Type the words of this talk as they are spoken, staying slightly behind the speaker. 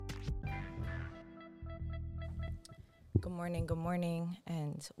Good morning,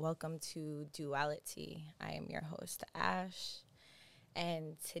 and welcome to Duality. I am your host, Ash,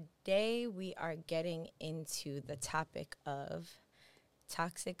 and today we are getting into the topic of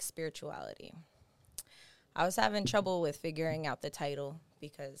toxic spirituality. I was having trouble with figuring out the title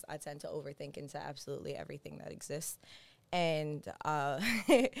because I tend to overthink into absolutely everything that exists. And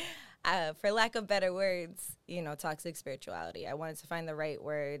for lack of better words, toxic spirituality. I wanted to find the right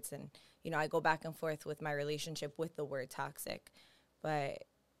words, and I go back and forth with my relationship with the word toxic, but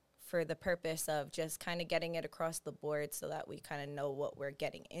for the purpose of just kind of getting it across the board so that we kind of know what we're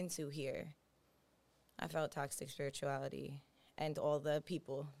getting into here, I felt toxic spirituality, and all the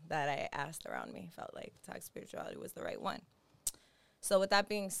people that I asked around me felt like toxic spirituality was the right one. So with that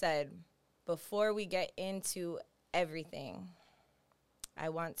being said, before we get into everything, I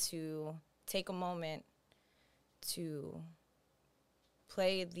want to take a moment to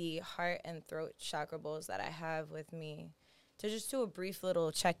play the heart and throat chakra bowls that I have with me to just do a brief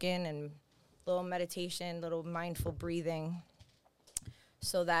little check-in and little meditation, little mindful breathing,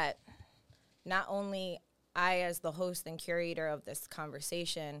 so that not only I, as the host and curator of this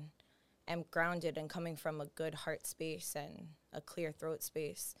conversation, am grounded and coming from a good heart space and a clear throat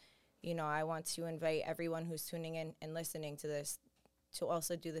space. I want to invite everyone who's tuning in and listening to this to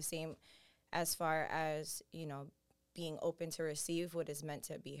also do the same as far as, being open to receive what is meant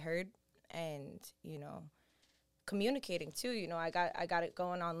to be heard and, communicating too. I got it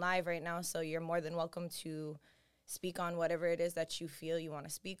going on live right now, so you're more than welcome to speak on whatever it is that you feel you want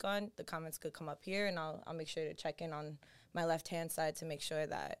to speak on. The comments could come up here, and I'll make sure to check in on my left-hand side to make sure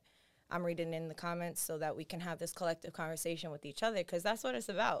that I'm reading in the comments so that we can have this collective conversation with each other, because that's what it's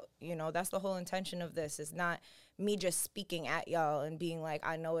about. That's the whole intention of this, is not me just speaking at y'all and being like,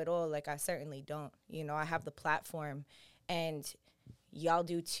 I know it all. Like, I certainly don't. I have the platform, and y'all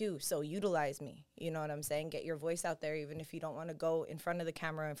do too. So utilize me. You know what I'm saying? Get your voice out there, even if you don't want to go in front of the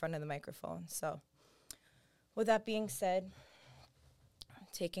camera, in front of the microphone. So with that being said,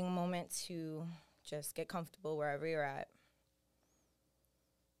 taking a moment to just get comfortable wherever you're at.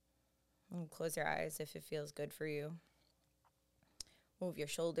 And close your eyes if it feels good for you. Move your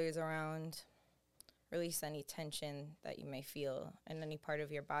shoulders around. Release any tension that you may feel in any part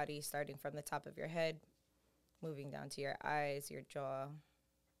of your body, starting from the top of your head, moving down to your eyes, your jaw.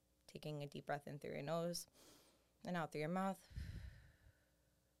 Taking a deep breath in through your nose and out through your mouth.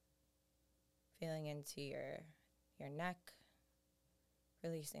 Feeling into your neck.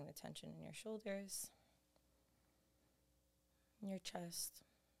 Releasing the tension in your shoulders, your chest,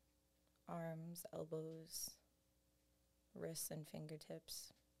 arms, elbows, wrists and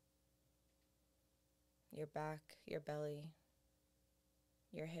fingertips, your back, your belly,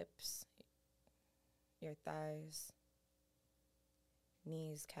 your hips, your thighs,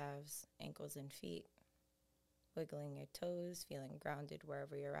 knees, calves, ankles, and feet, wiggling your toes, feeling grounded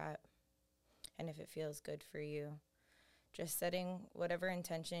wherever you're at. And if it feels good for you, just setting whatever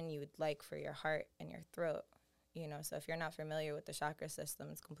intention you would like for your heart and your throat. So if you're not familiar with the chakra system,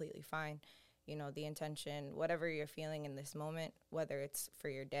 it's completely fine. The intention, whatever you're feeling in this moment, whether it's for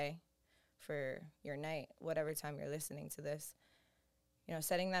your day, for your night, whatever time you're listening to this,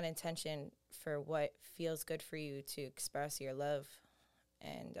 setting that intention for what feels good for you to express your love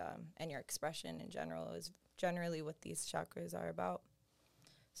and your expression in general is generally what these chakras are about.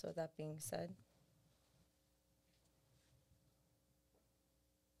 So with that being said,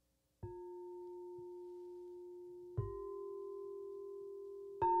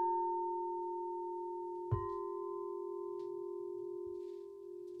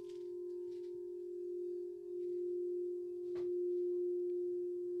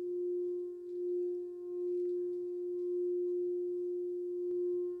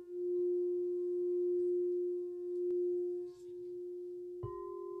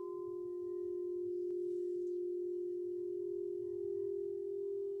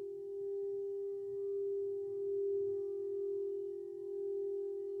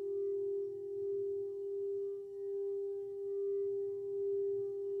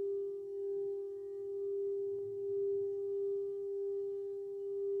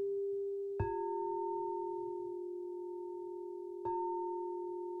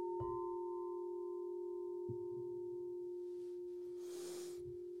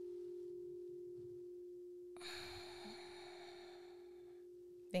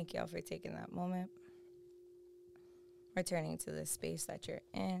 thank y'all for taking that moment. Returning to the space that you're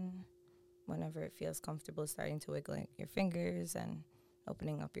in. Whenever it feels comfortable, starting to wiggle your fingers and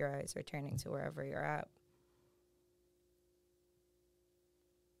opening up your eyes, returning to wherever you're at.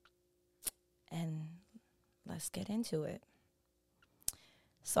 And let's get into it.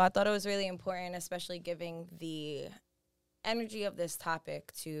 So I thought it was really important, especially giving the energy of this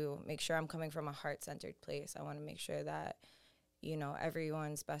topic to make sure I'm coming from a heart-centered place. I want to make sure that, you know,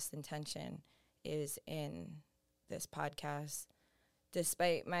 everyone's best intention is in this podcast.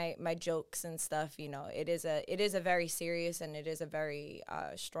 Despite my jokes and stuff, you know, it is a very serious and it is a very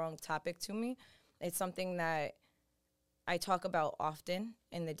strong topic to me. It's something that I talk about often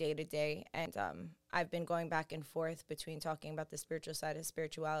in the day-to-day, and I've been going back and forth between talking about the spiritual side of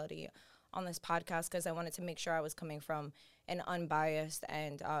spirituality on this podcast because I wanted to make sure I was coming from an unbiased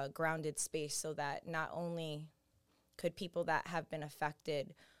and grounded space so that not only could people that have been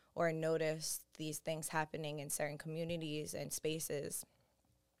affected or noticed these things happening in certain communities and spaces,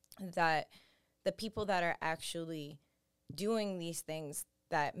 that the people that are actually doing these things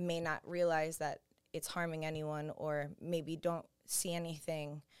that may not realize that it's harming anyone or maybe don't see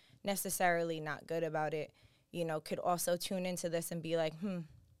anything necessarily not good about it, you know, could also tune into this and be like,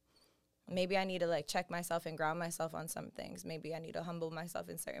 maybe I need to like check myself and ground myself on some things. Maybe I need to humble myself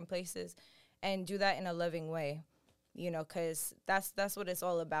in certain places and do that in a loving way, you know, because that's what it's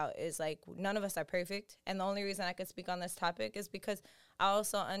all about is like none of us are perfect. And the only reason I could speak on this topic is because I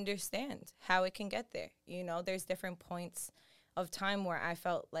also understand how it can get there. You know, there's different points of time where I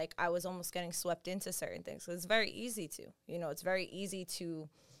felt like I was almost getting swept into certain things. So it's very easy to, you know, it's very easy to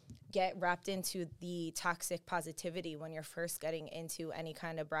get wrapped into the toxic positivity when you're first getting into any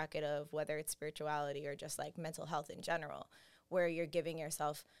kind of bracket of whether it's spirituality or just like mental health in general, where you're giving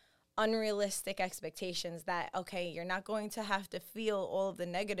yourself unrealistic expectations that, okay, you're not going to have to feel all of the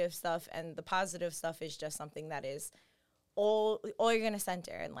negative stuff and the positive stuff is just something that is all you're going to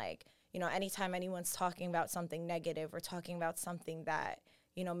center. And like, you know, anytime anyone's talking about something negative or talking about something that,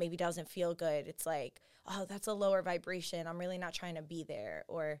 you know, maybe doesn't feel good, it's like, oh, that's a lower vibration. I'm really not trying to be there.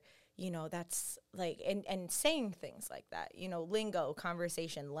 Or, you know, that's like, and saying things like that, you know, lingo,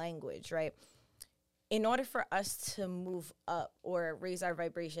 conversation, language, right? In order for us to move up or raise our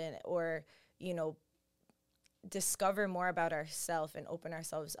vibration or, you know, discover more about ourselves and open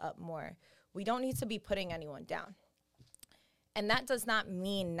ourselves up more, we don't need to be putting anyone down. And that does not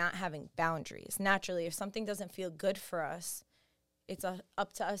mean not having boundaries. Naturally, if something doesn't feel good for us, it's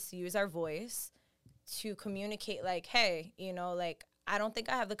up to us to use our voice to communicate like, hey, you know, like, I don't think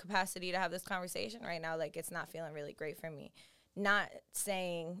I have the capacity to have this conversation right now. Like, it's not feeling really great for me. Not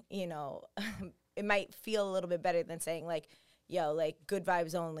saying, you know, it might feel a little bit better than saying like, yo, like good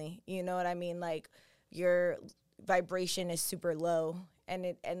vibes only. You know what I mean? Like your vibration is super low. And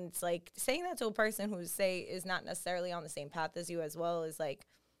it's like saying that to a person who say is not necessarily on the same path as you as well is like,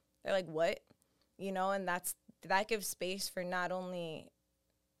 they're like, what? You know, and that gives space for not only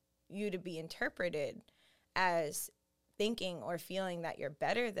you to be interpreted as thinking or feeling that you're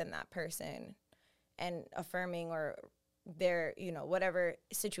better than that person and affirming or their, you know, whatever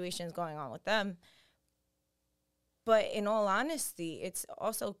situation is going on with them. But in all honesty, it's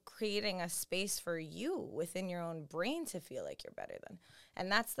also creating a space for you within your own brain to feel like you're better than.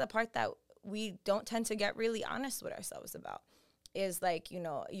 And that's the part that we don't tend to get really honest with ourselves about. Is like, you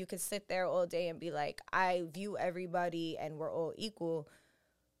know, you could sit there all day and be like, I view everybody and we're all equal.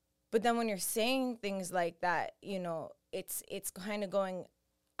 But then when you're saying things like that, you know, it's kind of going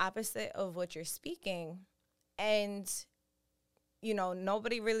opposite of what you're speaking. And, you know,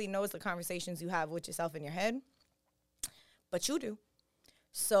 nobody really knows the conversations you have with yourself in your head, but you do.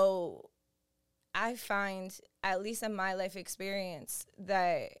 So I find, at least in my life experience,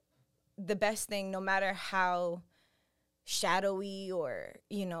 that the best thing, no matter how shadowy or,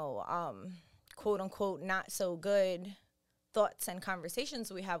 you know, quote unquote, not so good thoughts and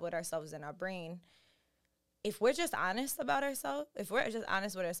conversations we have with ourselves in our brain, if we're just honest about ourselves, if we're just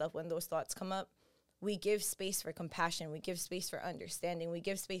honest with ourselves when those thoughts come up, we give space for compassion, we give space for understanding, we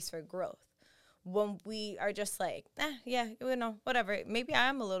give space for growth. When we are just like, yeah, you know, whatever, maybe I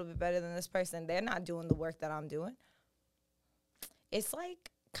am a little bit better than this person, they're not doing the work that I'm doing. It's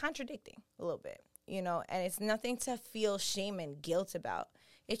like contradicting a little bit, you know, and it's nothing to feel shame and guilt about.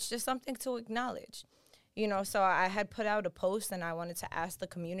 It's just something to acknowledge. You know, so I had put out a post and I wanted to ask the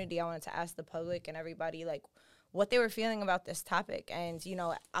community, I wanted to ask the public and everybody, like, what they were feeling about this topic. And, you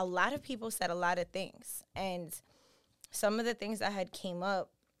know, a lot of people said a lot of things. And some of the things that had came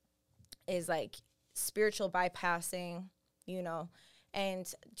up is, like, spiritual bypassing, you know. And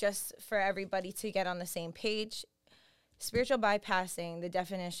just for everybody to get on the same page, spiritual bypassing, the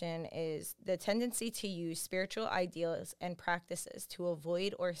definition is the tendency to use spiritual ideals and practices to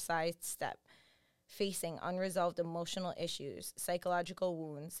avoid or sidestep facing unresolved emotional issues, psychological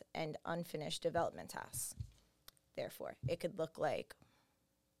wounds, and unfinished development tasks. Therefore, it could look like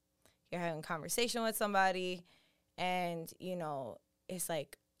you're having a conversation with somebody and, you know, it's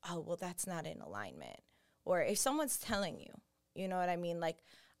like, oh, well, that's not in alignment. or if someone's telling you, you know what I mean? Like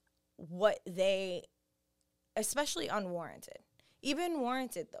what they, especially unwarranted, even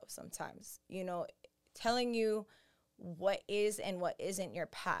warranted though sometimes, you know, telling you what is and what isn't your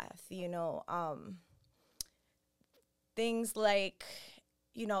path, you know, things like,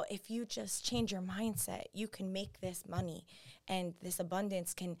 you know, if you just change your mindset, you can make this money and this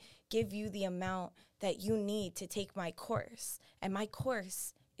abundance can give you the amount that you need to take my course. And my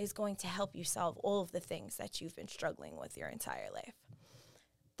course is going to help you solve all of the things that you've been struggling with your entire life.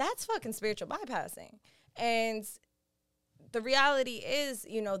 That's fucking spiritual bypassing. And the reality is,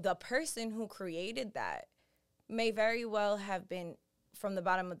 you know, the person who created that may very well have been from the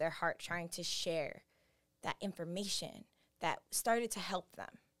bottom of their heart trying to share that information that started to help them,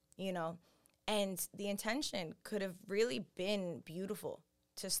 you know, and the intention could have really been beautiful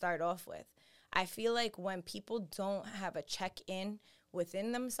to start off with. I feel like when people don't have a check-in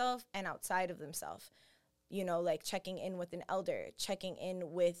within themselves and outside of themselves, you know, like checking in with an elder, checking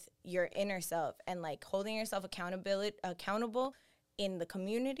in with your inner self, and like holding yourself accountable in the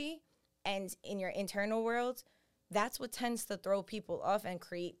community and in your internal world, that's what tends to throw people off and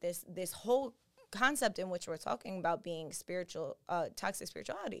create this whole concept in which we're talking about being spiritual, toxic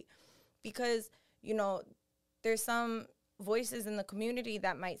spirituality. Because, you know, there's some voices in the community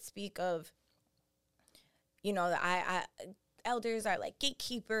that might speak of, you know, I elders are like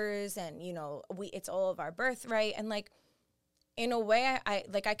gatekeepers, and, you know, it's all of our birthright. And like, in a way,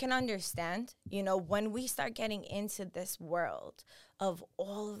 I can understand, you know, when we start getting into this world of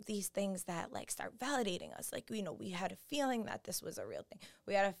all of these things that like start validating us, like, you know, we had a feeling that this was a real thing.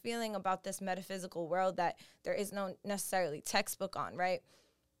 We had a feeling about this metaphysical world that there is no necessarily textbook on, right?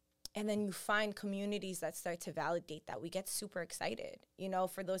 And then you find communities that start to validate that. We get super excited, you know,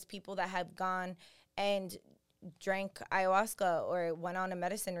 for those people that have gone and drank ayahuasca or went on a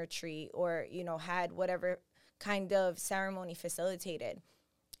medicine retreat or, you know, had whatever kind of ceremony facilitated.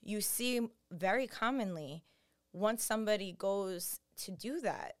 You see very commonly, once somebody goes to do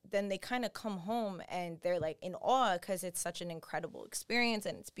that, then they kind of come home and they're like in awe because it's such an incredible experience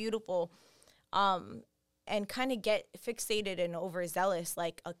and it's beautiful, and kind of get fixated and overzealous,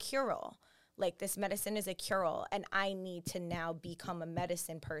 like a cure-all. Like, this medicine is a cure-all and I need to now become a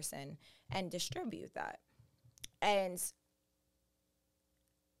medicine person and distribute that. And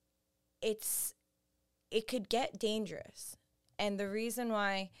it could get dangerous. And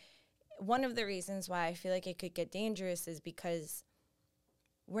one of the reasons why I feel like it could get dangerous is because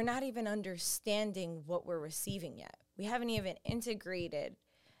we're not even understanding what we're receiving yet. We haven't even integrated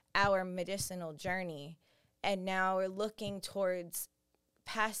our medicinal journey, and now we're looking towards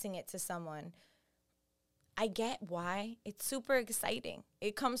passing it to someone. I get why. It's super exciting.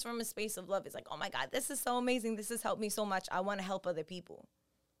 It comes from a space of love. It's like, oh my God, this is so amazing. This has helped me so much. I want to help other people.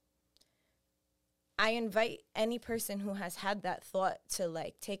 I invite any person who has had that thought to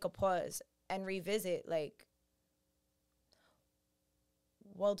like take a pause and revisit, like,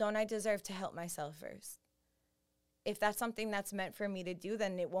 well, don't I deserve to help myself first? If that's something that's meant for me to do,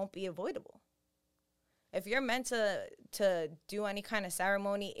 then it won't be avoidable. If you're meant to do any kind of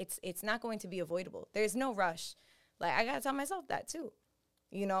ceremony, it's not going to be avoidable. There's no rush. Like, I gotta tell myself that too.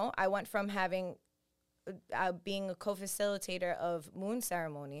 You know, I went from being a co-facilitator of moon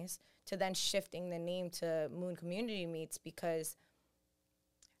ceremonies to then shifting the name to Moon Community Meets, because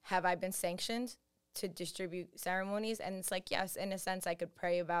have I been sanctioned to distribute ceremonies? And it's like, yes, in a sense, I could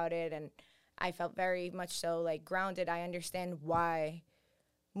pray about it, and I felt very much so like grounded. I understand why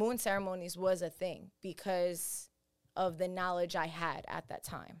moon ceremonies was a thing because of the knowledge I had at that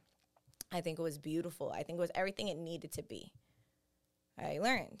time. I think it was beautiful. I think it was everything it needed to be. I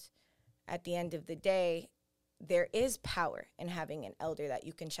learned at the end of the day, there is power in having an elder that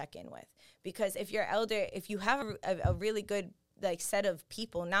you can check in with. Because if you have a really good like set of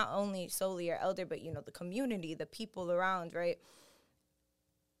people, not only solely your elder, but, you know, the community, the people around, right?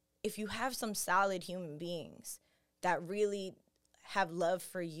 If you have some solid human beings that really have love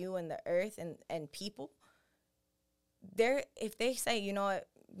for you and the earth and people, if they say, you know what,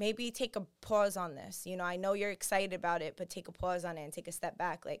 maybe take a pause on this. You know, I know you're excited about it, but take a pause on it and take a step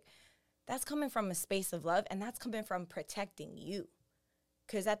back. Like, that's coming from a space of love, and that's coming from protecting you.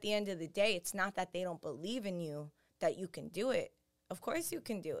 Because at the end of the day, it's not that they don't believe in you, that you can do it. Of course you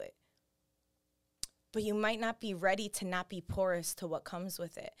can do it. But you might not be ready to not be porous to what comes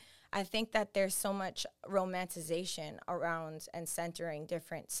with it. I think that there's so much romanticization around and centering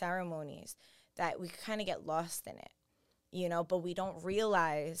different ceremonies that we kind of get lost in it, you know, but we don't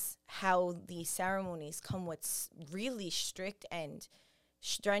realize how these ceremonies come with really strict and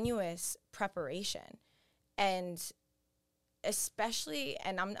strenuous preparation. And especially,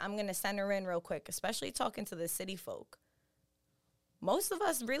 and I'm going to center in real quick, especially talking to the city folk, most of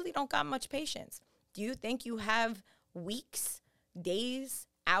us really don't got much patience. Do you think you have weeks, days,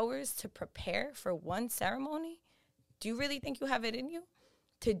 hours to prepare for one ceremony? Do you really think you have it in you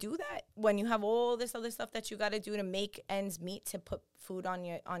to do that when you have all this other stuff that you got to do to make ends meet, to put food on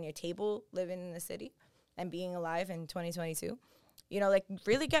your table, living in the city and being alive in 2022? You know, like,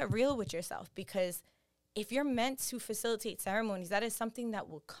 really get real with yourself, because if you're meant to facilitate ceremonies, that is something that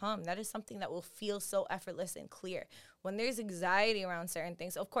will come. That is something that will feel so effortless and clear. When there's anxiety around certain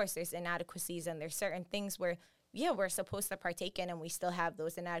things, of course, there's inadequacies, and there's certain things where, yeah, we're supposed to partake in, and we still have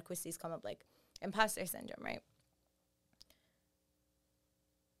those inadequacies come up, like imposter syndrome, right?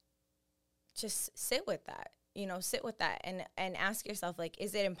 Just sit with that, sit with that and ask yourself, like,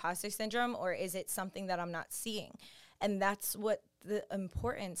 is it imposter syndrome, or is it something that I'm not seeing? And that's what the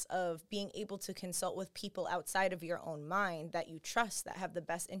importance of being able to consult with people outside of your own mind that you trust, that have the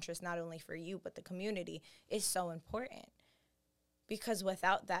best interest not only for you but the community, is so important. Because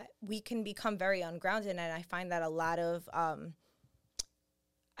without that, we can become very ungrounded. And I find that a lot of,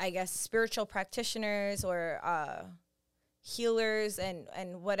 spiritual practitioners or healers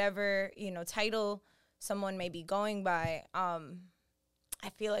and whatever, title someone may be going by, I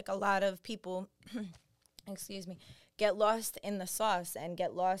feel like a lot of people, excuse me, get lost in the sauce and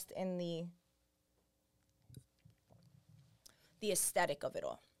get lost in the aesthetic of it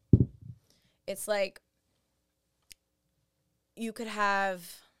all. It's like you could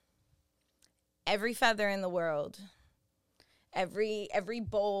have every feather in the world, every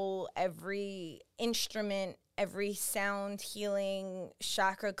bowl, every instrument, every sound healing,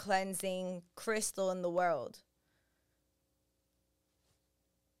 chakra cleansing crystal in the world.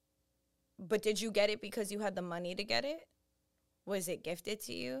 But did you get it because you had the money to get it? Was it gifted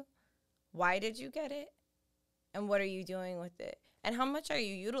to you? Why did you get it? And what are you doing with it? And how much are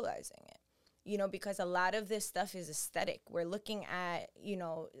you utilizing it? Because a lot of this stuff is aesthetic. We're looking at,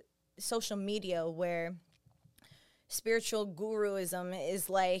 social media where spiritual guruism is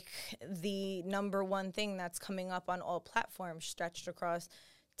like the number one thing that's coming up on all platforms, stretched across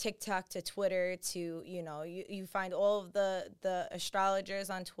TikTok to Twitter to, you find all of the astrologers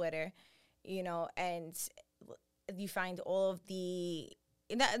on Twitter, and you find all of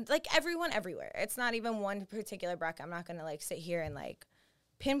like everyone everywhere. It's not even one particular bracket. I'm not going to like sit here and like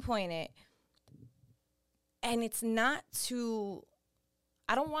pinpoint it. And it's not to,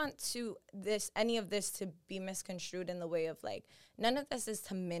 I don't want any of this to be misconstrued in the way of like, none of this is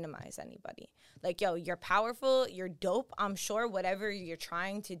to minimize anybody. Like, yo, you're powerful, you're dope. I'm sure whatever you're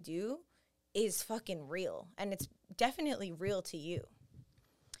trying to do is fucking real. And it's definitely real to you.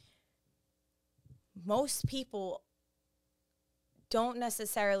 Most people don't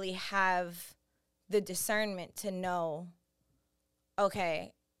necessarily have the discernment to know,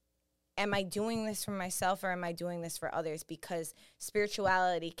 okay, am I doing this for myself or am I doing this for others? Because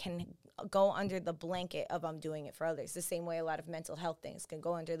spirituality can go under the blanket of I'm doing it for others, the same way a lot of mental health things can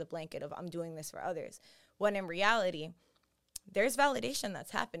go under the blanket of I'm doing this for others. When in reality, there's validation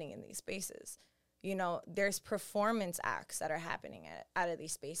that's happening in these spaces. There's performance acts that are happening out of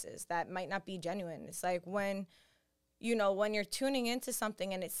these spaces that might not be genuine. It's like when you're tuning into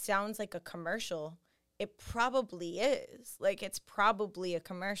something and it sounds like a commercial, it probably is. Like, it's probably a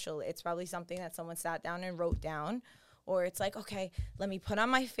commercial. It's probably something that someone sat down and wrote down. Or it's like, okay, let me put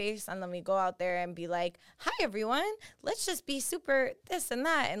on my face and let me go out there and be like, hi, everyone. Let's just be super this and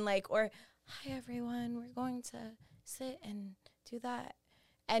that. And like, or hi, everyone. We're going to sit and do that.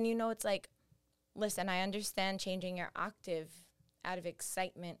 And, it's like, listen, I understand changing your octave out of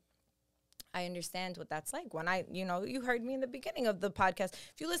excitement. I understand what that's like. When you heard me in the beginning of the podcast.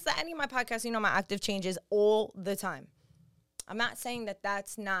 If you listen to any of my podcasts, my octave changes all the time. I'm not saying that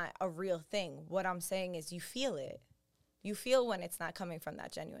that's not a real thing. What I'm saying is you feel it. You feel when it's not coming from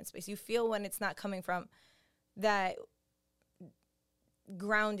that genuine space. You feel when it's not coming from that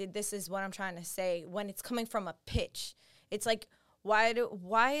grounded, this is what I'm trying to say, when it's coming from a pitch. It's like, why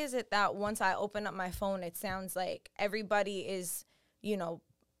is it that once I open up my phone, it sounds like everybody is,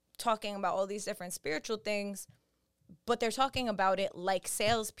 talking about all these different spiritual things, but they're talking about it like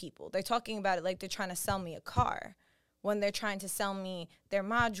salespeople. They're talking about it like they're trying to sell me a car when they're trying to sell me their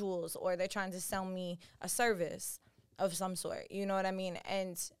modules or they're trying to sell me a service of some sort. You know what I mean?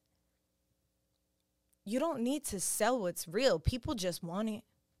 And you don't need to sell what's real. People just want it.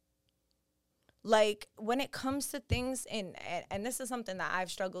 Like, when it comes to things, and this is something that I've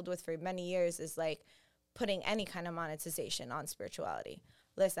struggled with for many years, is like putting any kind of monetization on spirituality.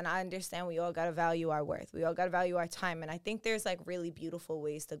 Listen, I understand we all got to value our worth. We all got to value our time. And I think there's like really beautiful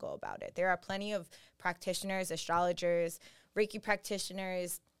ways to go about it. There are plenty of practitioners, astrologers, Reiki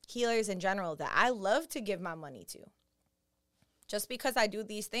practitioners, healers in general that I love to give my money to. Just because I do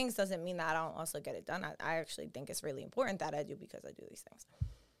these things doesn't mean that I don't also get it done. I actually think it's really important that I do because I do these things.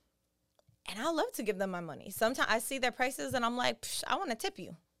 And I love to give them my money. Sometimes I see their prices and I'm like, I want to tip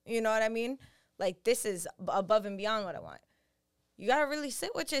you. You know what I mean? Like, this is above and beyond what I want. You got to really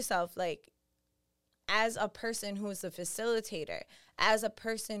sit with yourself. Like, as a person who is a facilitator, as a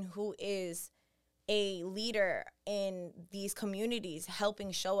person who is a leader in these communities,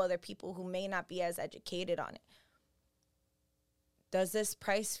 helping show other people who may not be as educated on it, does this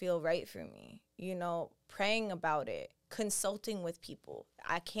price feel right for me? You know, praying about it, consulting with people.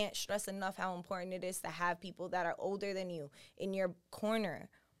 I can't stress enough how important it is to have people that are older than you in your corner.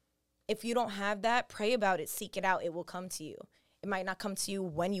 If you don't have that, pray about it, seek it out. It will come to you. It might not come to you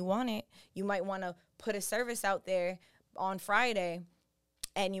when you want it. You might want to put a service out there on Friday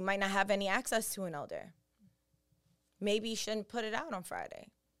and you might not have any access to an elder. Maybe you shouldn't put it out on Friday.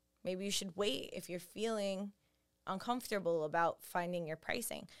 Maybe you should wait if you're feeling uncomfortable about finding your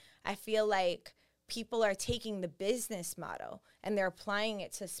pricing. I feel like people are taking the business model and they're applying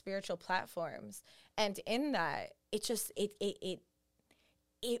it to spiritual platforms. And in that, it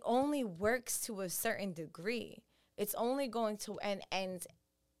only works to a certain degree. It's only going to, and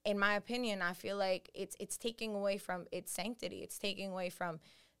in my opinion, I feel like it's taking away from its sanctity. It's taking away from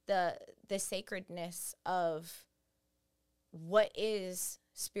the sacredness of what is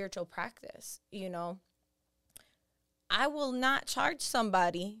spiritual practice, you know? I will not charge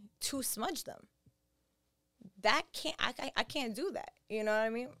somebody to smudge them. I can't do that. You know what I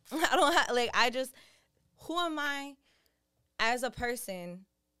mean? I don't have, who am I as a person,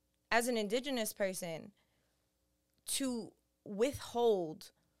 as an indigenous person, to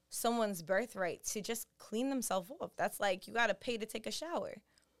withhold someone's birthright to just clean themselves off? That's like, you got to pay to take a shower.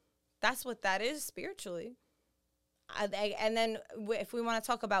 That's what that is spiritually. And then if we want to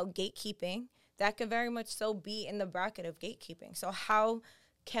talk about gatekeeping, that could very much so be in the bracket of gatekeeping. So how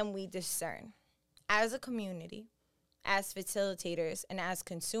can we discern as a community, as facilitators, and as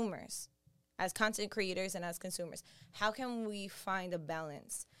consumers, as content creators and as consumers, how can we find a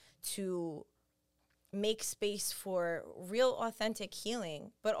balance to make space for real authentic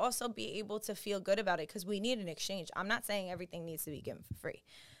healing, but also be able to feel good about it? Because we need an exchange. I'm not saying everything needs to be given for free.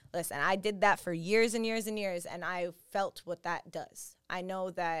 Listen, I did that for years and years and years, and I felt what that does. I know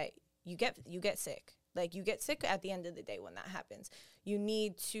that you get sick. Like, you get sick at the end of the day when that happens. You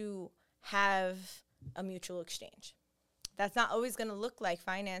need to have a mutual exchange. That's not always going to look like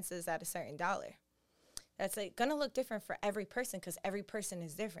finances at a certain dollar. That's like going to look different for every person because every person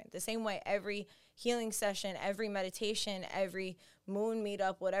is different. The same way every healing session, every meditation, every moon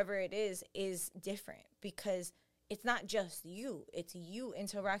meetup, whatever it is different because it's not just you. It's you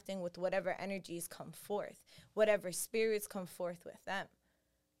interacting with whatever energies come forth, whatever spirits come forth with them.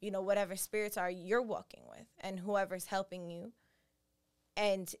 You know, whatever spirits are you're walking with and whoever's helping you.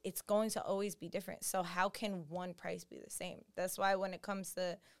 And it's going to always be different. So how can one price be the same? That's why when it comes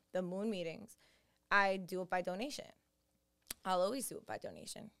to the moon meetings, I do it by donation. I'll always do it by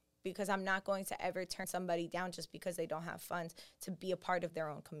donation because I'm not going to ever turn somebody down just because they don't have funds to be a part of their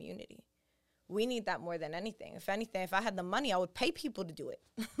own community. We need that more than anything. If anything, if I had the money, I would pay people to do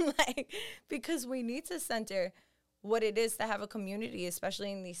it. Because we need to center what it is to have a community,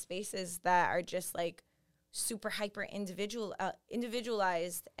 especially in these spaces that are just like super hyper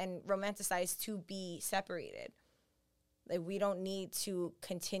individualized and romanticized to be separated. Like, we don't need to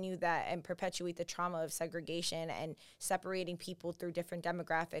continue that and perpetuate the trauma of segregation and separating people through different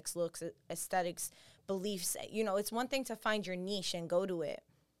demographics, looks, aesthetics, beliefs. You know, it's one thing to find your niche and go to it.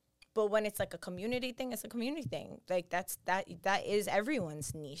 But when it's like a community thing, it's a community thing. Like, that is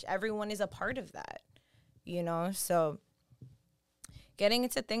everyone's niche. Everyone is a part of that. You know, so getting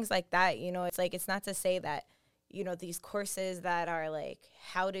into things like that, you know, it's like, it's not to say that, you know, these courses that are like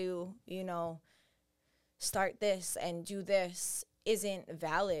how to, you know, start this and do this isn't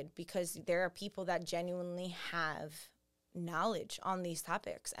valid, because there are people that genuinely have knowledge on these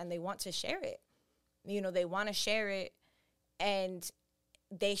topics and they want to share it. You know, they want to share it and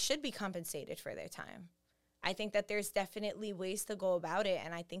they should be compensated for their time. I think that there's definitely ways to go about it,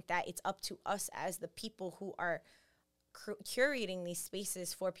 and I think that it's up to us as the people who are curating these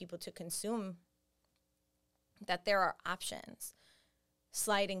spaces for people to consume, that there are options,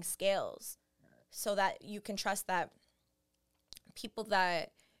 sliding scales, so that you can trust that people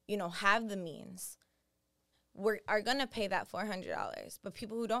that, you know, have the means are going to pay that $400, but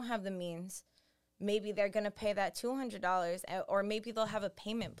people who don't have the means, maybe they're going to pay that $200, or maybe they'll have a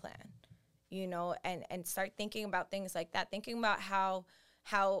payment plan. You know, and start thinking about things like that, thinking about how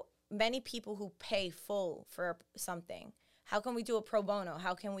many people who pay full for something, How can we do a pro bono?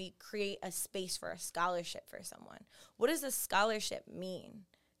 How can we create a space for a scholarship for someone? What does a scholarship mean?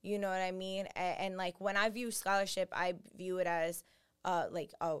 You know what I mean? And like when I view scholarship, I view it as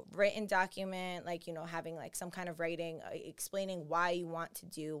like a written document, like, you know, having like some kind of writing, explaining why you want to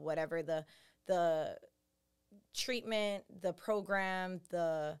do whatever the treatment, the program,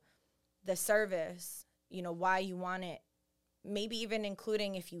 the service, you know, why you want it. Maybe even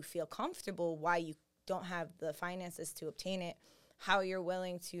including, if you feel comfortable, why you don't have the finances to obtain it, how you're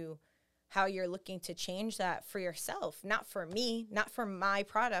looking to change that for yourself, not for me, not for my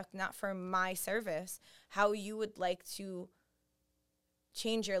product, not for my service, how you would like to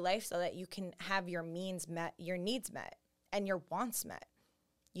change your life so that you can have your means met, your needs met, and your wants met,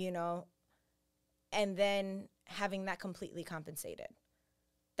 you know, and then having that completely compensated.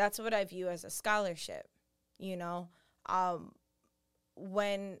 That's what I view as a scholarship, you know.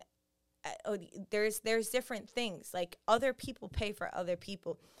 When there's different things, like other people pay for other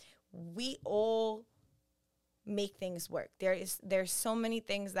people. We all make things work. There's so many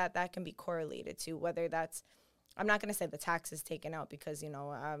things that can be correlated to, whether that's, I'm not going to say the tax is taken out, because, you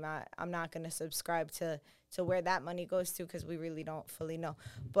know, I'm not going to subscribe to where that money goes to, because we really don't fully know.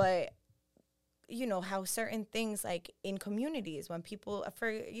 But, you know, how certain things, like in communities, when people, for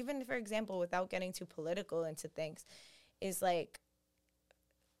example, without getting too political into things, is like,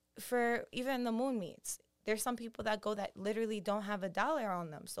 for even the moon meets, there's some people that go that literally don't have $1 on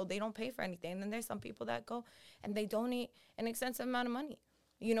them, so they don't pay for anything. And then there's some people that go and they donate an extensive amount of money.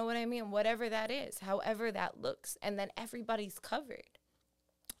 You know what I mean? Whatever that is, however that looks. And then everybody's covered.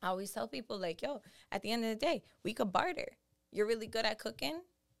 I always tell people, like, yo, at the end of the day, we could barter. You're really good at cooking.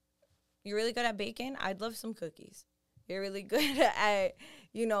 You're really good at baking. I'd love some cookies. You're really good at,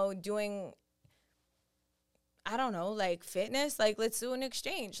 you know, doing, I don't know, like fitness. Like, let's do an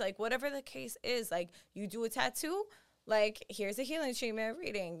exchange. Like, whatever the case is, like, you do a tattoo, like, here's a healing treatment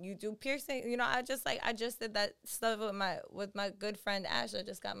reading. You do piercing, you know, I just did that stuff with my good friend Ash. I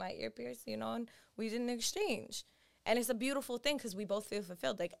just got my ear pierced, you know, and we did an exchange. And it's a beautiful thing because we both feel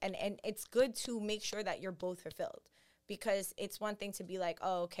fulfilled. Like, and it's good to make sure that you're both fulfilled, because it's one thing to be like,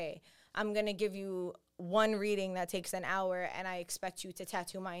 oh, okay, I'm going to give you one reading that takes an hour and I expect you to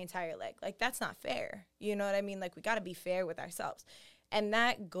tattoo my entire leg. Like, that's not fair. You know what I mean? Like, we got to be fair with ourselves. And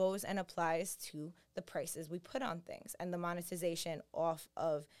that goes and applies to the prices we put on things and the monetization off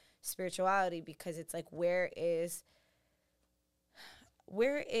of spirituality, because it's like, where is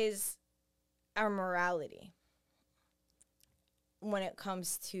our morality when it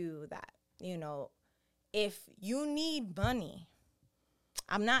comes to that? You know, if you need money,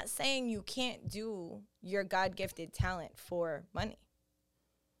 I'm not saying you can't do your God-gifted talent for money.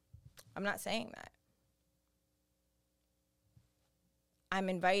 I'm not saying that. I'm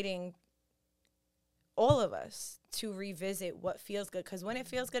inviting all of us to revisit what feels good, because when it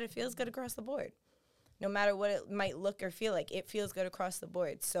feels good across the board. No matter what it might look or feel like, it feels good across the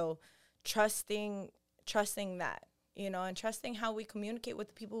board. So trusting that, you know, and trusting how we communicate with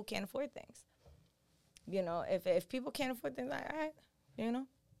the people who can't afford things. You know, if people can't afford things, like, all right, you know,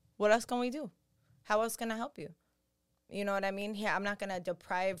 what else can we do? How else can I help you? You know what I mean? Yeah, I'm not going to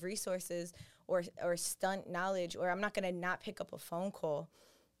deprive resources or stunt knowledge, or I'm not going to not pick up a phone call.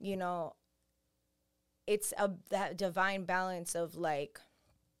 You know, it's that divine balance of, like,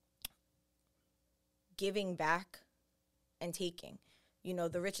 giving back and taking. You know,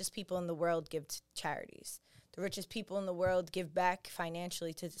 the richest people in the world give to charities. The richest people in the world give back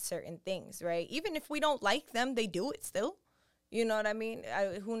financially to certain things, right? Even if we don't like them, they do it still. You know what I mean?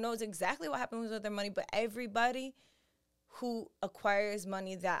 Who knows exactly what happens with their money, but everybody who acquires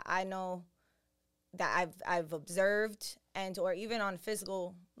money that I know, that I've observed, and or even on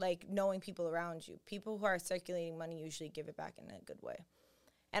physical, like knowing people around you, people who are circulating money usually give it back in a good way.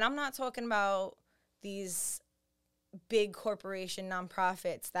 And I'm not talking about these big corporation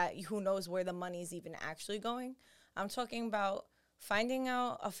nonprofits that who knows where the money's even actually going. I'm talking about finding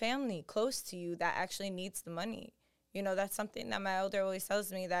out a family close to you that actually needs the money. You know, that's something that my elder always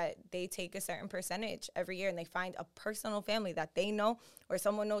tells me, that they take a certain percentage every year and they find a personal family that they know or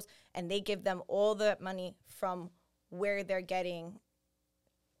someone knows, and they give them all the money from where they're getting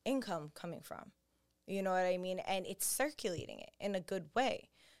income coming from. You know what I mean? And it's circulating it in a good way.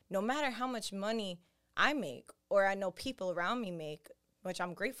 No matter how much money I make, or I know people around me make, which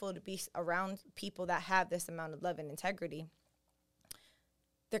I'm grateful to be around people that have this amount of love and integrity,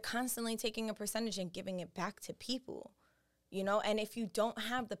 they're constantly taking a percentage and giving it back to people, you know? And if you don't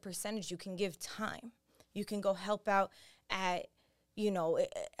have the percentage, you can give time. You can go help out at, you know,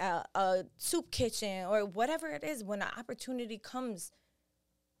 a soup kitchen or whatever it is. When an opportunity comes,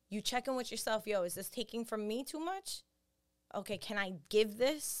 you check in with yourself, yo, is this taking from me too much? okay, can I give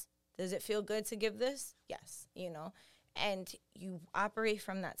this? Does it feel good to give this? Yes, you know, and you operate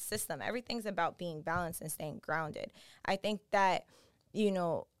from that system. Everything's about being balanced and staying grounded. I think that, you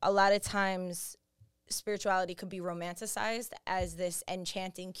know, a lot of times spirituality could be romanticized as this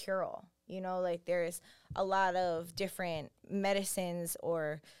enchanting cure-all. You know, like there's a lot of different medicines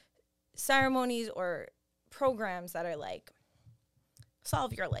or ceremonies or programs that are like,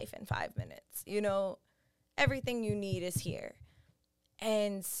 solve your life in 5 minutes. You know, everything you need is here.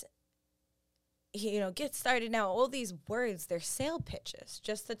 And, you know, get started now. All these words, they're sale pitches.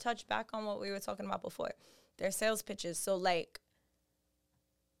 Just to touch back on what we were talking about before. They're sales pitches. So like,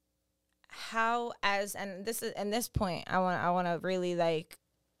 how and this point, I want to really like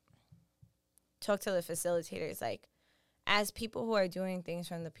talk to the facilitators, like as people who are doing things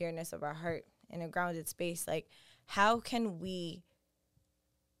from the pureness of our heart in a grounded space, like how can we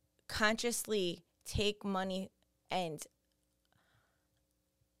consciously take money and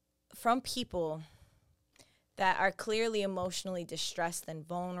from people that are clearly emotionally distressed and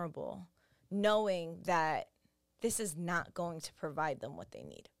vulnerable, knowing that this is not going to provide them what they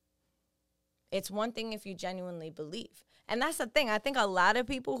need. It's one thing if you genuinely believe. And that's the thing. I think a lot of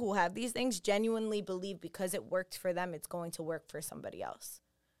people who have these things genuinely believe because it worked for them, it's going to work for somebody else.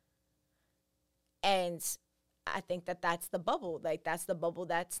 And I think that that's the bubble. Like, that's the bubble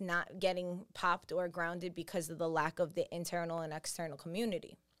that's not getting popped or grounded because of the lack of the internal and external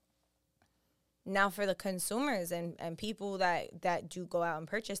community. Now, for the consumers and people that do go out and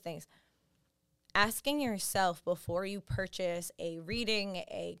purchase things, asking yourself before you purchase a reading,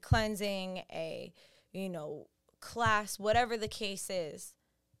 a cleansing, a, you know, class, whatever the case is,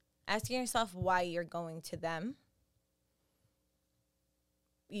 asking yourself why you're going to them,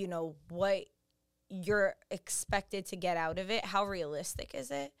 you know, what you're expected to get out of it, how realistic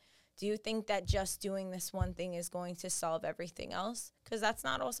is it? Do you think that just doing this one thing is going to solve everything else? Because that's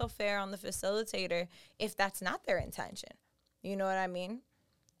not also fair on the facilitator if that's not their intention. You know what I mean?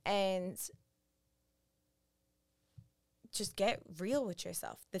 And just get real with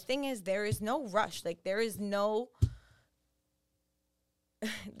yourself. The thing is, there is no rush. Like, there is no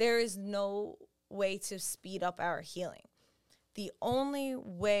way to speed up our healing. The only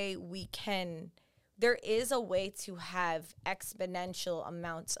way there is a way to have exponential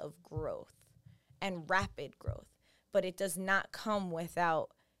amounts of growth and rapid growth, but it does not come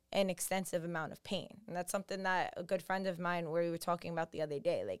without an extensive amount of pain. And that's something that a good friend of mine, where we were talking about the other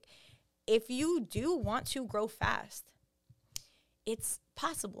day, like, if you do want to grow fast, it's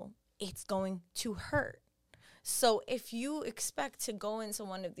possible. It's going to hurt. So if you expect to go into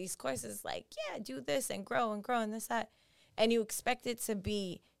one of these courses, like, yeah, do this and grow and this, that, and you expect it to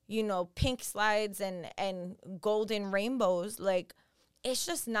be, you know, pink slides and golden rainbows, like, it's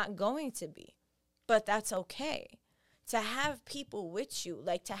just not going to be. But that's okay. To have people with you,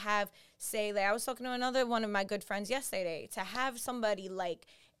 like to have, say, like I was talking to another one of my good friends yesterday, to have somebody like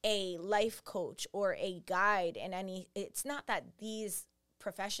a life coach or a guide in any, it's not that these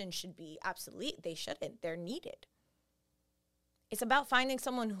professions should be obsolete. They shouldn't. They're needed. It's about finding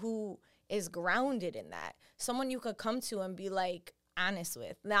someone who is grounded in that. Someone you could come to and be like honest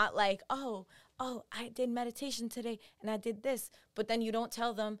with. Not like, oh, I did meditation today and I did this. But then you don't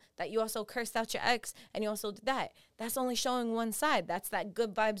tell them that you also cursed out your ex and you also did that. That's only showing one side. That's that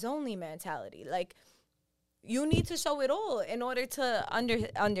good vibes only mentality. Like, you need to show it all in order to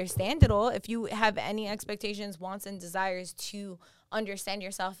understand it all. If you have any expectations, wants, and desires to understand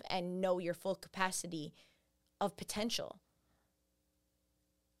yourself and know your full capacity of potential,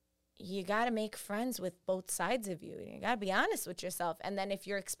 you got to make friends with both sides of you. You got to be honest with yourself. And then if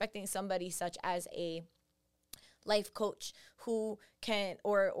you're expecting somebody such as a life coach who can,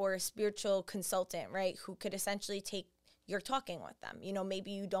 or a spiritual consultant, right, who could essentially take, you're talking with them. You know,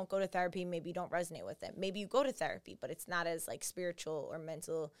 maybe you don't go to therapy, maybe you don't resonate with it. Maybe you go to therapy, but it's not as like spiritual or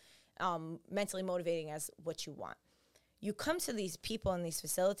mentally motivating as what you want. You come to these people and these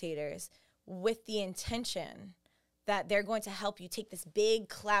facilitators with the intention that they're going to help you take this big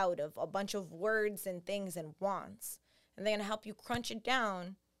cloud of a bunch of words and things and wants, and they're going to help you crunch it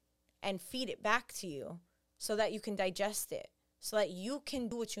down and feed it back to you so that you can digest it, so that you can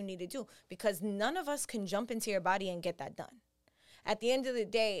do what you need to do, because none of us can jump into your body and get that done. At the end of the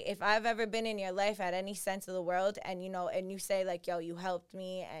day, if I've ever been in your life at any sense of the world and, you know, and you say like, yo, you helped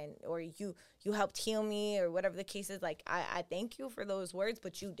me or you helped heal me or whatever the case is, like, I thank you for those words,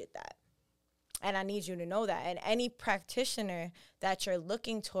 but you did that. And I need you to know that. And any practitioner that you're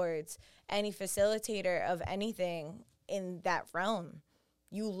looking towards, any facilitator of anything in that realm,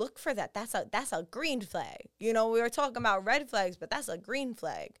 you look for that. That's a green flag. You know, we were talking about red flags, but that's a green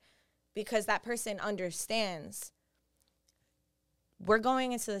flag, because that person understands We're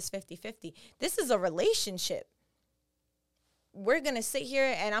going into this 50-50. This is a relationship. We're going to sit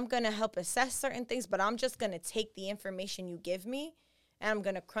here and I'm going to help assess certain things, but I'm just going to take the information you give me and I'm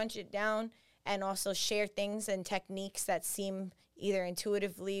going to crunch it down and also share things and techniques that seem either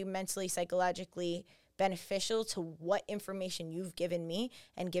intuitively, mentally, psychologically beneficial to what information you've given me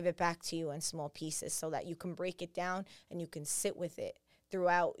and give it back to you in small pieces so that you can break it down and you can sit with it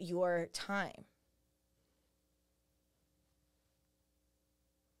throughout your time.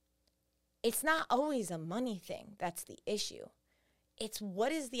 It's not always a money thing that's the issue. It's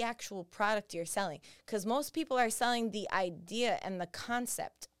what is the actual product you're selling? Because most people are selling the idea and the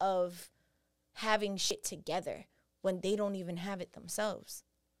concept of having shit together when they don't even have it themselves.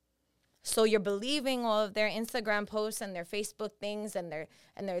 So you're believing all of their Instagram posts and their Facebook things and their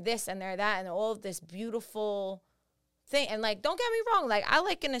this and their that and all of this beautiful thing. And like, don't get me wrong, like I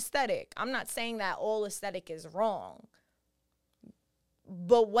like an aesthetic. I'm not saying that all aesthetic is wrong.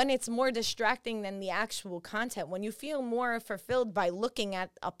 But when it's more distracting than the actual content, when you feel more fulfilled by looking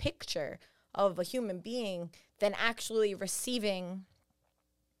at a picture of a human being than actually receiving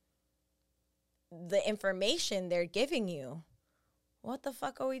the information they're giving you, what the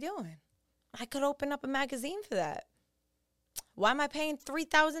fuck are we doing? I could open up a magazine for that. Why am I paying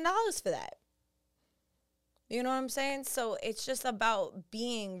 $3,000 for that? You know what I'm saying? So it's just about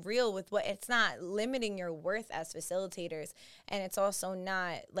being real with what, it's not limiting your worth as facilitators. And it's also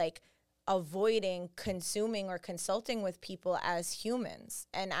not like avoiding consuming or consulting with people as humans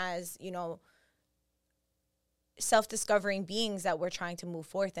and as, you know, self-discovering beings that we're trying to move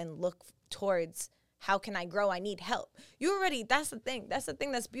forth and look towards. How can I grow? I need help. You already, that's the thing. That's the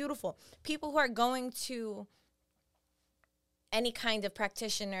thing that's beautiful. People who are going to any kind of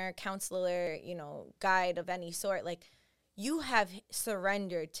practitioner, counselor, you know, guide of any sort, like you have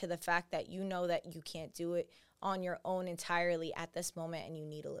surrendered to the fact that you know that you can't do it on your own entirely at this moment and you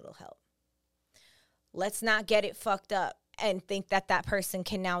need a little help. Let's not get it fucked up and think that that person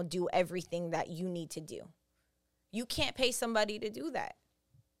can now do everything that you need to do. You can't pay somebody to do that.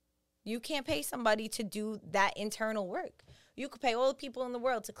 You can't pay somebody to do that internal work. You could pay all the people in the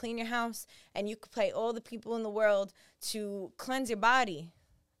world to clean your house, and you could pay all the people in the world to cleanse your body.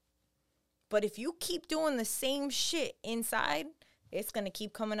 But if you keep doing the same shit inside, it's going to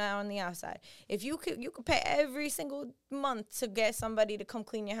keep coming out on the outside. If you could pay every single month to get somebody to come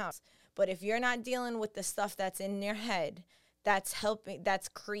clean your house. But if you're not dealing with the stuff that's in your head, that's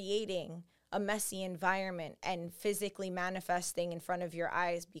creating a messy environment and physically manifesting in front of your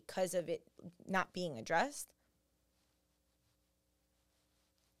eyes because of it not being addressed,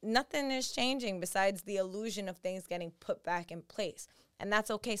 nothing is changing besides the illusion of things getting put back in place. And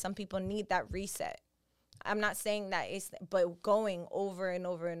that's okay. Some people need that reset. I'm not saying that but going over and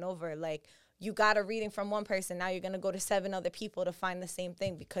over and over, like you got a reading from one person, now you're going to go to 7 other people to find the same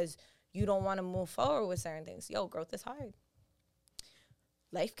thing because you don't want to move forward with certain things. Yo, growth is hard.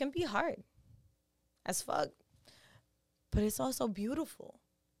 Life can be hard as fuck, but it's also beautiful.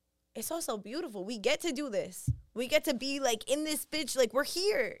 It's also beautiful. We get to do this. We get to be like in this bitch, like we're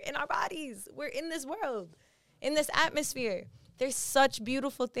here in our bodies. We're in this world, in this atmosphere. There's such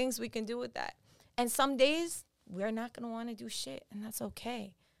beautiful things we can do with that. And some days we're not going to want to do shit, and that's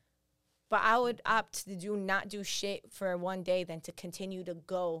okay. But I would opt to not do shit for one day than to continue to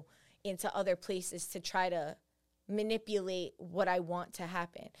go into other places to try to manipulate what I want to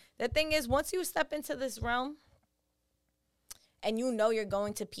happen. The thing is, once you step into this realm and you know you're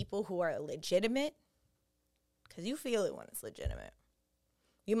going to people who are legitimate, because you feel it when it's legitimate.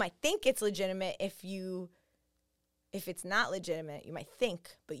 You might think it's legitimate if it's not legitimate, you might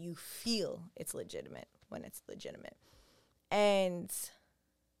think, but you feel it's legitimate when it's legitimate. And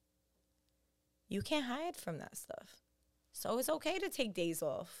you can't hide from that stuff. So it's okay to take days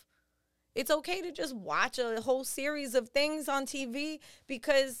off. It's okay to just watch a whole series of things on TV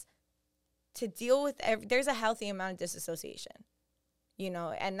because to deal with there's a healthy amount of disassociation, you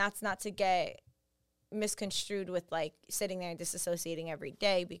know, and that's not to get misconstrued with like sitting there and disassociating every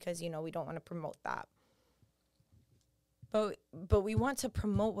day because, you know, we don't want to promote that. But we want to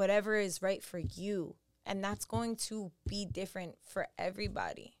promote whatever is right for you, and that's going to be different for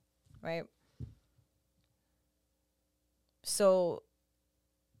everybody, right? So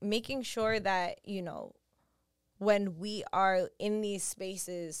making sure that, you know, when we are in these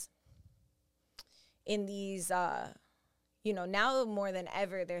spaces, in these, you know, now more than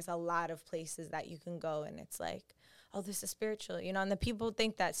ever, there's a lot of places that you can go and it's like, oh, this is spiritual, you know, and the people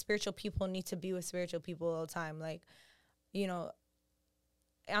think that spiritual people need to be with spiritual people all the time. Like, you know,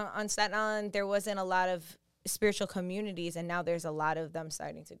 on Staten Island, there wasn't a lot of spiritual communities and now there's a lot of them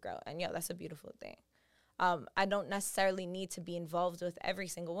starting to grow. And, that's a beautiful thing. I don't necessarily need to be involved with every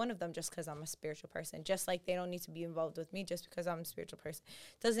single one of them just because I'm a spiritual person, just like they don't need to be involved with me just because I'm a spiritual person.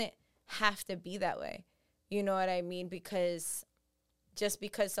 It doesn't have to be that way. You know what I mean? Because just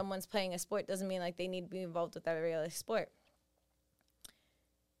because someone's playing a sport doesn't mean like they need to be involved with every other sport.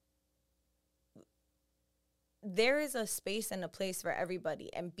 There is a space and a place for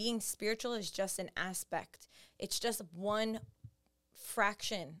everybody, and being spiritual is just an aspect. It's just one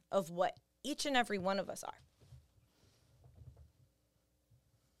fraction of what each and every one of us are.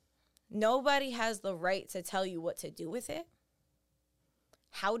 Nobody has the right to tell you what to do with it,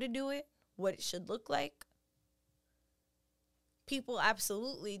 how to do it, what it should look like. People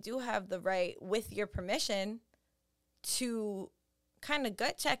absolutely do have the right, with your permission, to kind of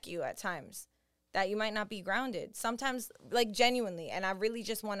gut check you at times that you might not be grounded. Sometimes, like, genuinely, and I really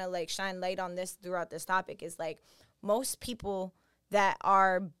just want to, like, shine light on this throughout this topic, is, like, most people that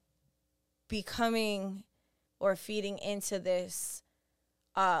are becoming or feeding into this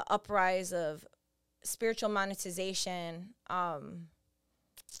uprise of spiritual monetization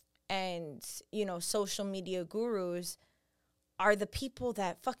and, you know, social media gurus are the people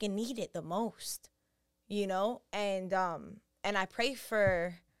that fucking need it the most, you know? And I pray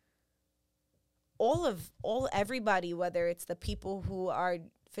for everybody, whether it's the people who are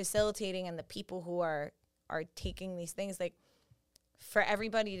facilitating and the people who are taking these things, like, for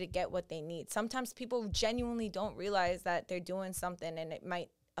everybody to get what they need. Sometimes people genuinely don't realize that they're doing something and it might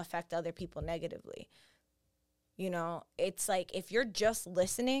affect other people negatively. You know, it's like, if you're just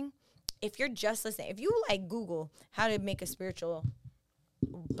listening, if you like Google how to make a spiritual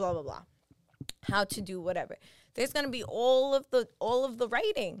blah, blah, blah, how to do whatever, there's going to be all of the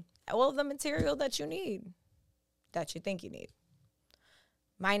writing, all of the material that you need, that you think you need,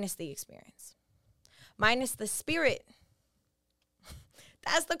 minus the experience, minus the spirit.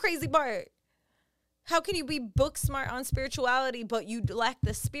 That's the crazy part. How can you be book smart on spirituality, but you lack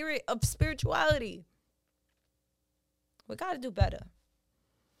the spirit of spirituality? We got to do better.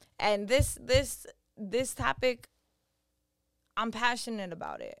 And this topic, I'm passionate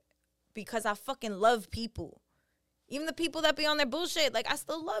about it because I fucking love people. Even the people that be on their bullshit, like, I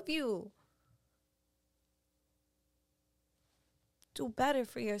still love you. Do better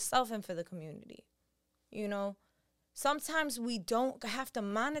for yourself and for the community, you know? Sometimes we don't have to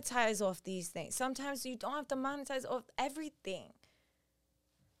monetize off these things. Sometimes you don't have to monetize off everything.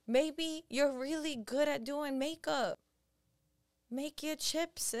 Maybe you're really good at doing makeup. Make your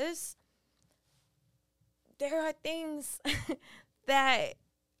chips, sis. There are things that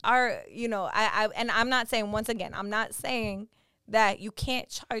are, you know, and I'm not saying, once again, I'm not saying that you can't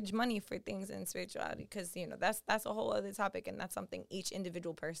charge money for things in spirituality, because, you know, that's a whole other topic, and that's something each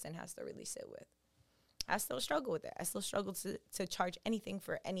individual person has to really sit with. I still struggle with it. I still struggle to charge anything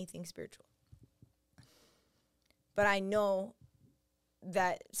for anything spiritual. But I know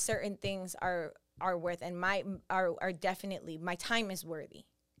that certain things are worth, and are definitely, my time is worthy.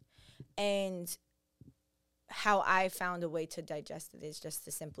 And how I found a way to digest it is just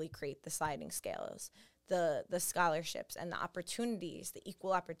to simply create the sliding scales, the scholarships and the opportunities, the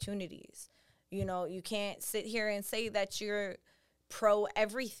equal opportunities. You know, you can't sit here and say that you're pro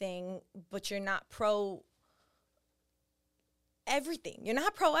everything, but you're not pro everything. You're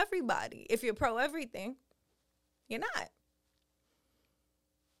not pro everybody. If you're pro everything, you're not.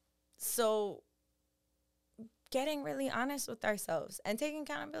 So getting really honest with ourselves and taking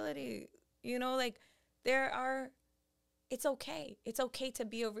accountability, you know, like, it's okay. It's okay to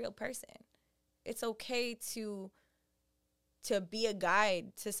be a real person. It's okay to be a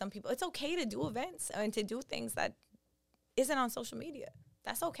guide to some people. It's okay to do events and to do things that isn't on social media.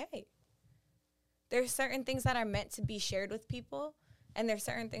 That's okay. There's certain things that are meant to be shared with people, and there's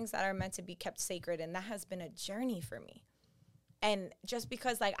certain things that are meant to be kept sacred, and that has been a journey for me. And just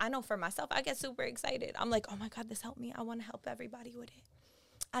because, like, I know for myself, I get super excited. I'm like, oh my God, this helped me. I want to help everybody with it.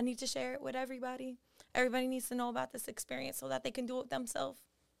 I need to share it with everybody. Everybody needs to know about this experience so that they can do it themselves.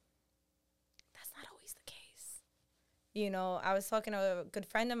 That's not always the case. You know, I was talking to a good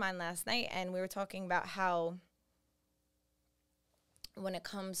friend of mine last night, and we were talking about how when it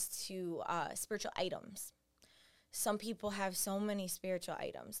comes to spiritual items, some people have so many spiritual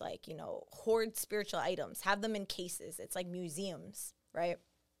items, like, you know, hoard spiritual items, have them in cases. It's like museums, right?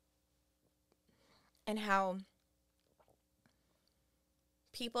 And how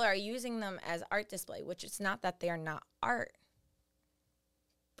people are using them as art display, which it's not that they are not art,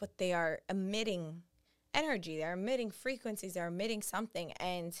 but they are emitting energy. They're emitting frequencies. They're emitting something.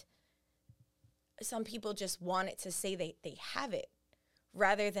 And some people just want it to say they have it,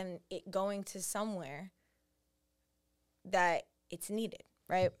 rather than it going to somewhere that it's needed,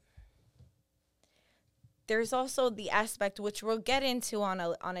 right? there's also the aspect, which we'll get into on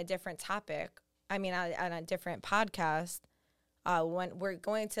a different topic. I mean, on a different podcast, when we're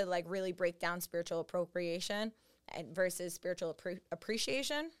going to like really break down spiritual appropriation and versus spiritual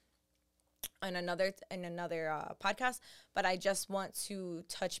appreciation in another podcast. But I just want to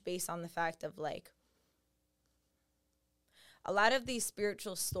touch base on the fact of like a lot of these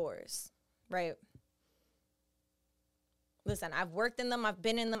spiritual stores, right? Listen, I've worked in them. I've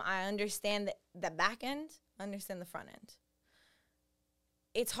been in them. I understand the back end. I understand the front end.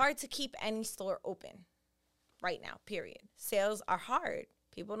 It's hard to keep any store open right now, period. Sales are hard.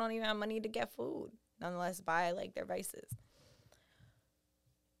 People don't even have money to get food, nonetheless buy like their vices.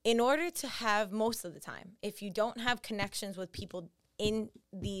 In order to have, most of the time, if you don't have connections with people in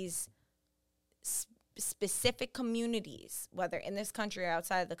these specific communities, whether in this country or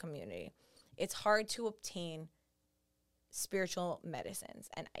outside of the community, it's hard to obtain spiritual medicines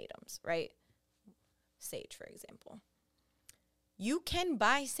and items, right? Sage, for example. You can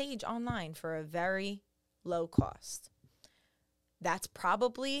buy sage online for a very low cost. That's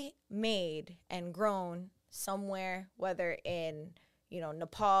probably made and grown somewhere, whether in,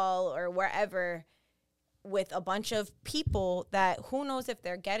 Nepal or wherever, with a bunch of people that who knows if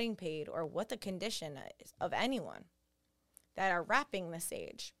they're getting paid or what the condition is of anyone that are wrapping the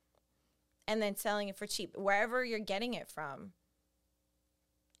sage and then selling it for cheap. Wherever you're getting it from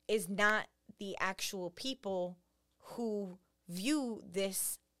is not the actual people who view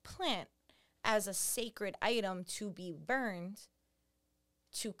this plant as a sacred item to be burned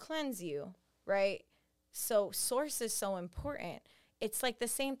to cleanse you, right? So source is so important. It's like the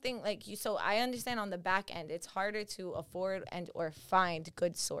same thing, so I understand on the back end, it's harder to afford and or find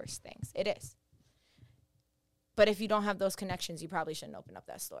good source things. It is. But if you don't have those connections, you probably shouldn't open up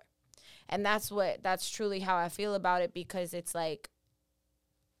that store. And that's truly how I feel about it, because it's like,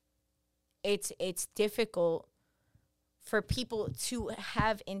 it's difficult for people to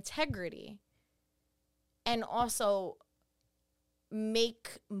have integrity and also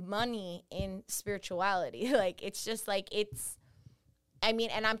make money in spirituality. Like, it's just like,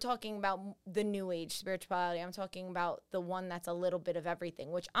 and I'm talking about the new age spirituality. I'm talking about the one that's a little bit of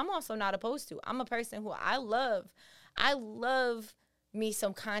everything, which I'm also not opposed to. I'm a person who I love me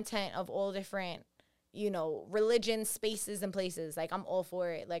some content of all different, religion, spaces, and places. Like, I'm all for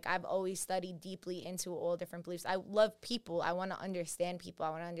it. Like, I've always studied deeply into all different beliefs. I love people. I want to understand people. I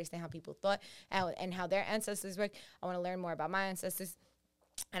want to understand how people thought and how their ancestors worked. I want to learn more about my ancestors.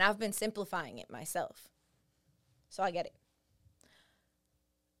 And I've been simplifying it myself. So I get it.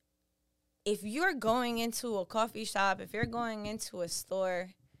 If you're going into a coffee shop, if you're going into a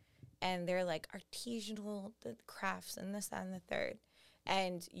store, and they're like artisanal, the crafts and this, that, and the third,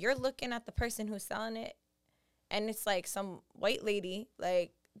 and you're looking at the person who's selling it, and it's like some white lady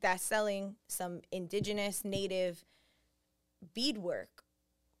like that's selling some indigenous native beadwork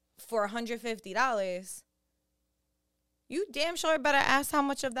for $150, you damn sure better ask how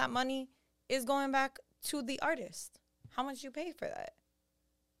much of that money is going back to the artist. How much you pay for that?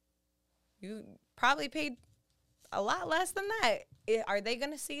 You probably paid a lot less than that. Are they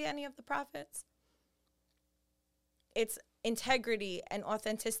going to see any of the profits? It's integrity and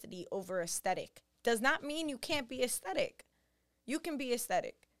authenticity over aesthetic. Does not mean you can't be aesthetic. You can be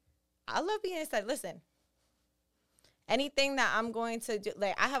aesthetic. I love being aesthetic. Listen, anything that I'm going to do,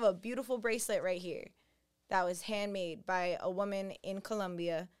 like, I have a beautiful bracelet right here that was handmade by a woman in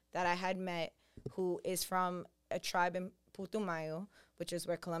Colombia that I had met, who is from a tribe in Putumayo, which is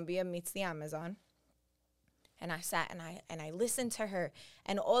where Colombia meets the Amazon. And I sat and I listened to her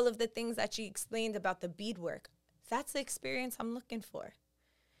and all of the things that she explained about the beadwork. That's the experience I'm looking for.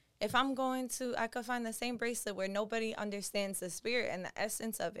 If I'm I could find the same bracelet where nobody understands the spirit and the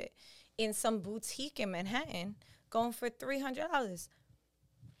essence of it in some boutique in Manhattan, going for $300.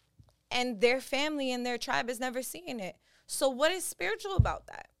 And their family and their tribe is never seeing it. So what is spiritual about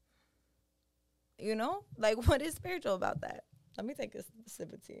that? Like, what is spiritual about that? Let me take a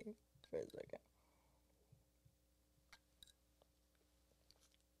sip of tea for a second.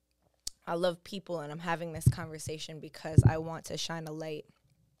 I love people, and I'm having this conversation because I want to shine a light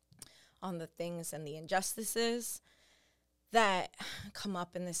on the things and the injustices that come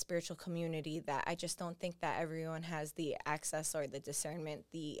up in the spiritual community that I just don't think that everyone has the access or the discernment,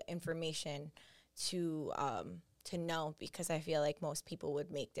 the information to know, because I feel like most people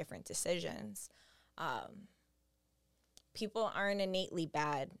would make different decisions. People aren't innately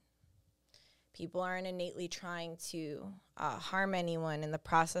bad. People aren't innately trying to harm anyone. In the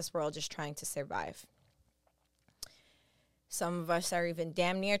process, we're all just trying to survive. Some of us are even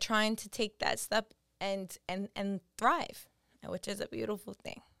damn near trying to take that step and thrive, which is a beautiful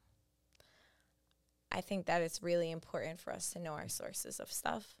thing. I think that it's really important for us to know our sources of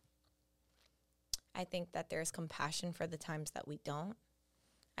stuff. I think that there's compassion for the times that we don't.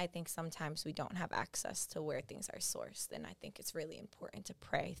 I think sometimes we don't have access to where things are sourced, and I think it's really important to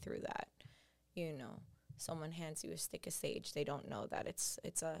pray through that. You know, someone hands you a stick of sage, they don't know that it's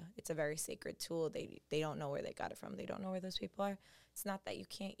a very sacred tool. They don't know where they got it from. They don't know where those people are. It's not that you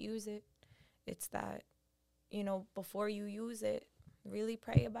can't use it. It's that, you know, before you use it, really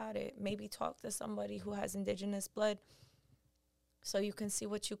pray about it. Maybe talk to somebody who has indigenous blood so you can see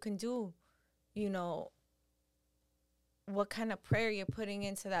what you can do. You know, what kind of prayer you're putting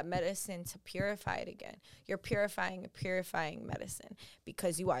into that medicine to purify it again. You're purifying a purifying medicine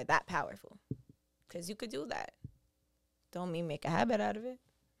because you are that powerful. Because you could do that. Don't mean make a habit out of it.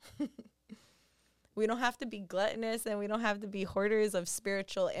 We don't have to be gluttonous, and we don't have to be hoarders of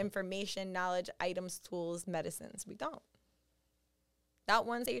spiritual information, knowledge, items, tools, medicines. We don't. That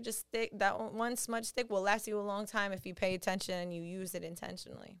one stick, that one smudge stick will last you a long time if you pay attention and you use it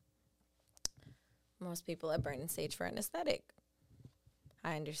intentionally. Most people are burning sage for an aesthetic.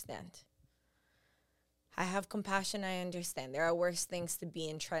 I understand. I have compassion. I understand. There are worse things to be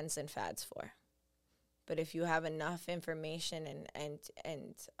in trends and fads for. But if you have enough information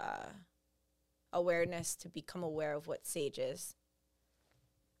and awareness to become aware of what sage is,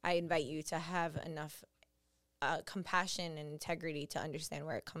 I invite you to have enough compassion and integrity to understand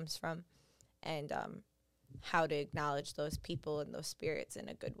where it comes from and how to acknowledge those people and those spirits in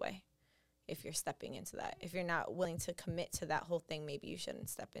a good way. If you're stepping into that. If you're not willing to commit to that whole thing, maybe you shouldn't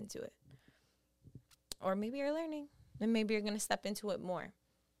step into it. Or maybe you're learning, and maybe you're going to step into it more.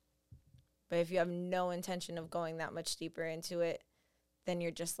 But if you have no intention of going that much deeper into it, then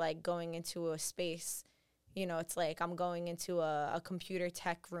you're just like going into a space. You know, it's like I'm going into a computer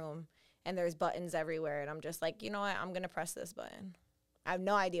tech room, and there's buttons everywhere, and I'm just like, you know what, I'm going to press this button. I have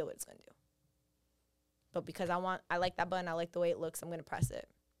no idea what it's going to do. But because I like that button, I like the way it looks, I'm going to press it.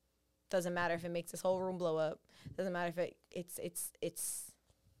 Doesn't matter if it makes this whole room blow up. Doesn't matter if it's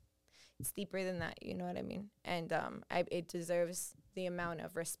deeper than that. You know what I mean? And it deserves the amount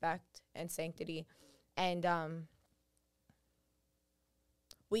of respect and sanctity. And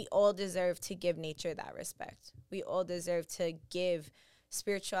we all deserve to give nature that respect. We all deserve to give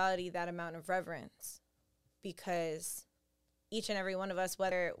spirituality that amount of reverence, because each and every one of us,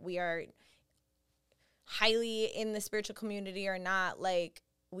 whether we are highly in the spiritual community or not, like,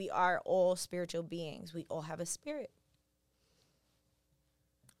 we are all spiritual beings. We all have a spirit.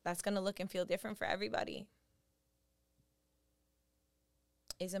 That's going to look and feel different for everybody.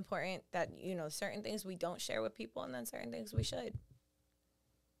 It's important that, you know, certain things we don't share with people, and then certain things we should.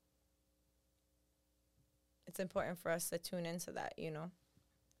 It's important for us to tune into that, you know.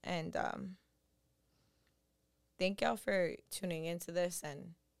 And thank y'all for tuning into this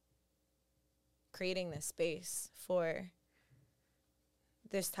and creating this space for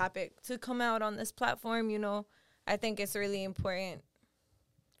this topic to come out on this platform. You know, I think it's really important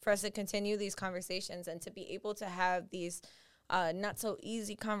for us to continue these conversations and to be able to have these not so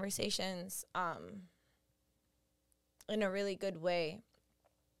easy conversations in a really good way,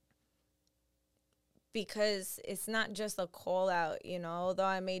 because it's not just a call out, you know, although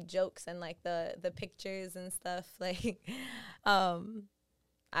I made jokes and like the pictures and stuff, like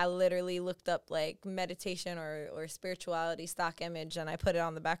I literally looked up like meditation or spirituality stock image, and I put it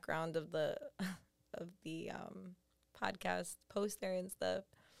on the background of the podcast poster and stuff,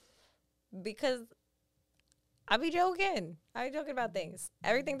 because I be joking about things.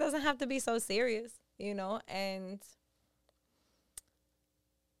 Everything doesn't have to be so serious, you know, and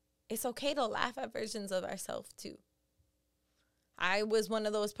it's okay to laugh at versions of ourselves too. I was one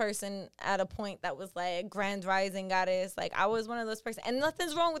of those person at a point that was like grand rising goddess. Like, I was one of those person, and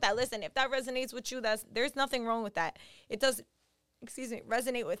nothing's wrong with that. Listen, if that resonates with you, there's nothing wrong with that. It doesn't,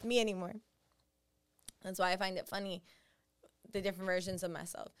 resonate with me anymore. That's why I find it funny, the different versions of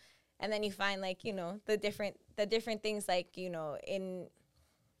myself. And then you find, like, you know, the different things, like, you know,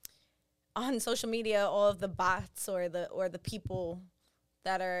 on social media, all of the bots or the people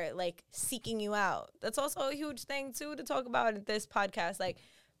that are like seeking you out. That's also a huge thing too to talk about in this podcast. Like,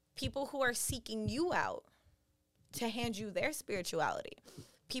 people who are seeking you out to hand you their spirituality,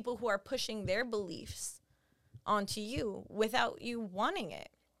 people who are pushing their beliefs onto you without you wanting it.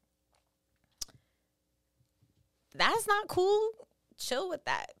 That's not cool. Chill with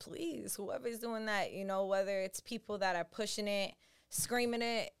that, please. Whoever's doing that, you know, whether it's people that are pushing it, screaming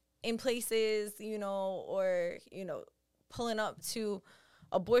it in places, you know, or, you know, pulling up to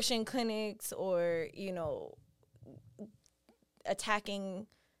abortion clinics, or, you know, attacking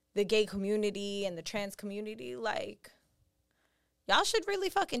the gay community and the trans community, like, y'all should really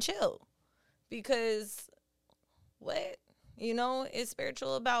fucking chill, Because what? You know, is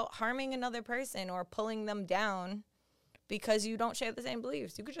spiritual about harming another person or pulling them down because you don't share the same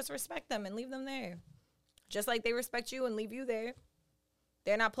beliefs? You could just respect them and leave them there. Just like they respect you and leave you there.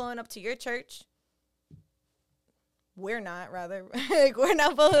 They're not pulling up to your church. We're not, rather. Like, we're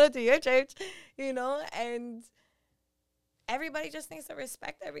not pulling up to your church, you know? And everybody just needs to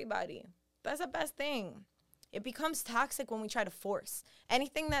respect everybody. That's the best thing. It becomes toxic when we try to force.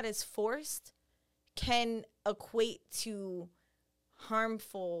 Anything that is forced can equate to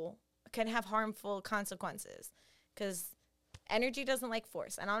can have harmful consequences. Because energy doesn't like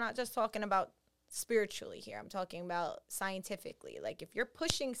force. And I'm not just talking about spiritually here. I'm talking about scientifically. Like, if you're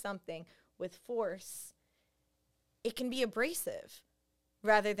pushing something with force, it can be abrasive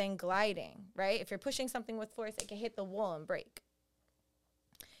rather than gliding, right? If you're pushing something with force, it can hit the wall and break.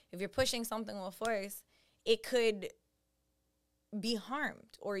 If you're pushing something with force, it could be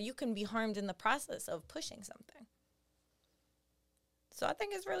harmed, or you can be harmed in the process of pushing something. So I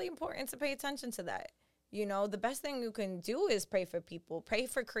think it's really important to pay attention to that. You know, the best thing you can do is pray for people, pray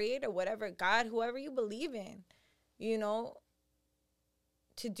for Creator, whatever, God, whoever you believe in, you know,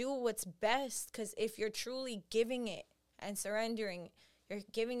 to do what's best. Because if you're truly giving it and surrendering, you're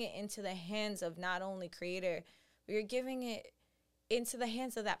giving it into the hands of not only Creator, but you're giving it into the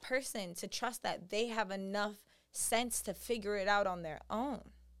hands of that person to trust that they have enough sense to figure it out on their own.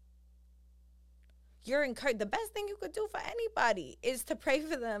 You're encouraged. The best thing you could do for anybody is to pray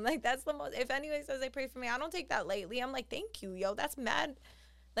for them. Like, that's the most, if anyone says they pray for me, I don't take that lightly. I'm like, thank you, yo. That's mad.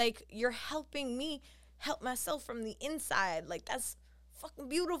 Like, you're helping me help myself from the inside. Like, that's fucking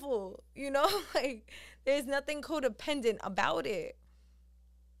beautiful, you know? Like, there's nothing codependent about it.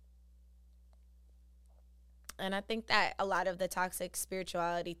 And I think that a lot of the toxic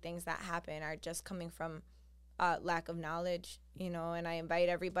spirituality things that happen are just coming from lack of knowledge, you know? And I invite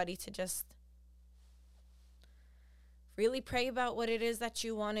everybody to just really pray about what it is that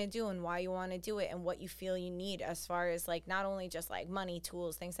you want to do and why you want to do it and what you feel you need, as far as like not only just like money,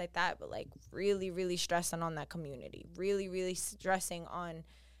 tools, things like that, but like really, really stressing on that community, really, really stressing on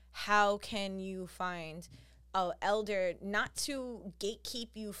how can you find an elder, not to gatekeep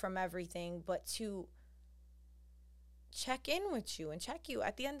you from everything, but to check in with you and check you.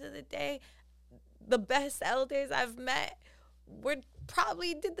 At the end of the day, the best elders I've met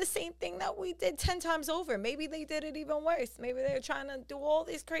probably did the same thing that we did 10 times over. Maybe they did it even worse. Maybe they're trying to do all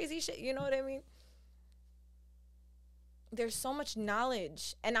this crazy shit. You know what I mean? There's so much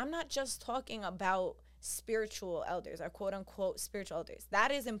knowledge. And I'm not just talking about spiritual elders or quote unquote spiritual elders.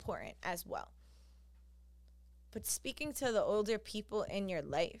 That is important as well. But speaking to the older people in your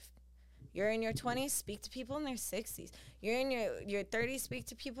life, you're in your 20s, speak to people in their 60s. You're in your 30s, speak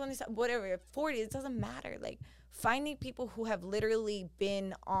to people in their, whatever, your 40s, it doesn't matter. Like, finding people who have literally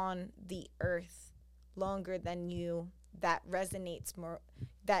been on the earth longer than you, that resonates more,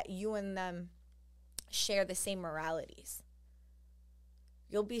 that you and them share the same moralities.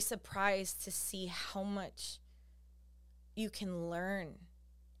 You'll be surprised to see how much you can learn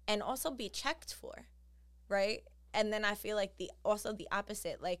and also be checked for, right? And then I feel like the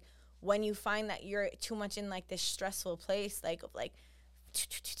opposite, like, when you find that you're too much in like this stressful place, like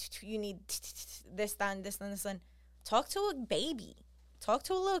you need this done, talk to a baby, talk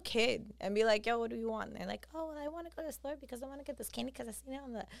to a little kid and be like, yo, what do you want? And they're like, oh, I want to go to the store because I want to get this candy because I seen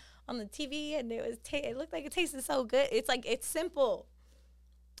it on the TV and it looked like it tasted so good. It's like, it's simple.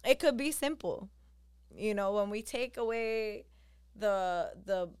 It could be simple. You know, when we take away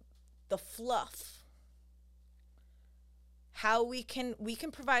the fluff, how we can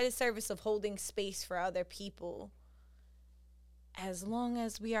provide a service of holding space for other people as long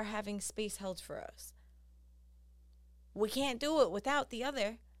as we are having space held for us. We can't do it without the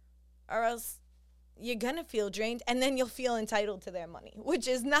other, or else you're gonna feel drained and then you'll feel entitled to their money, which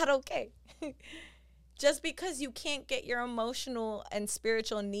is not okay. Just because you can't get your emotional and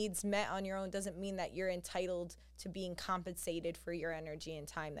spiritual needs met on your own doesn't mean that you're entitled to being compensated for your energy and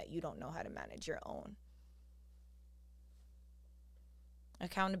time that you don't know how to manage your own.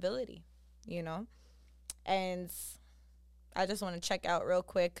 Accountability, you know? And I just want to check out real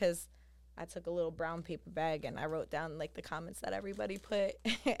quick because I took a little brown paper bag and I wrote down like the comments that everybody put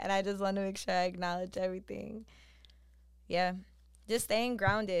and I just want to make sure I acknowledge everything. Yeah, just staying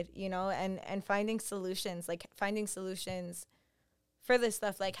grounded, you know, and finding solutions for this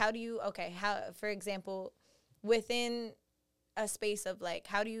stuff. Like, for example, within a space of like,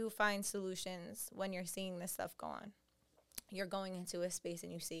 how do you find solutions when you're seeing this stuff go on? You're going into a space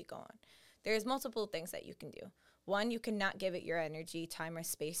and you see it go on. There's multiple things that you can do. One, you cannot give it your energy, time, or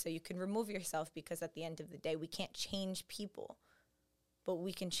space, so you can remove yourself, because at the end of the day, we can't change people. but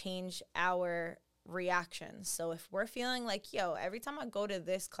we can change our reactions. So if we're feeling like, yo, every time I go to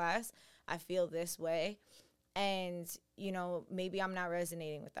this class, I feel this way, and maybe I'm not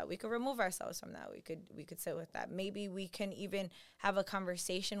resonating with that, we could remove ourselves from that. We could sit with that. Maybe we can even have a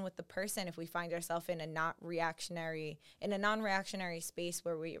conversation with the person if we find ourselves in a non-reactionary space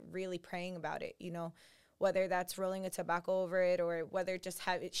where we're really praying about it, whether that's rolling a tobacco over it, or whether just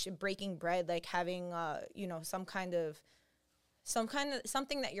breaking bread, like having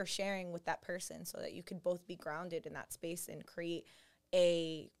something that you're sharing with that person, so that you could both be grounded in that space and create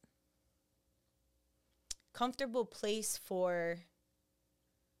a comfortable place for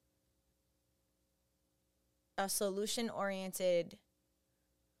a solution-oriented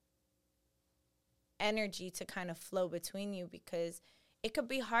energy to kind of flow between you, because it could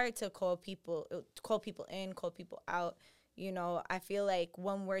be hard to call people in, call people out. I feel like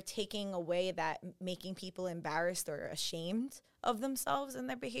when we're taking away that, making people embarrassed or ashamed of themselves and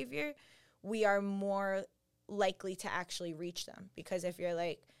their behavior, we are more likely to actually reach them. Because if you're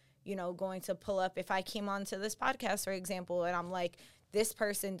like, going to pull up, if I came onto this podcast, for example, and I'm like, this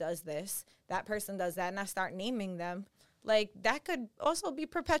person does this, that person does that, and I start naming them, like, that could also be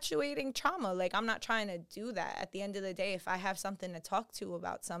perpetuating trauma. Like, I'm not trying to do that. At the end of the day, if I have something to talk to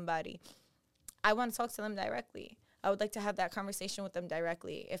about somebody, I want to talk to them directly. I would like to have that conversation with them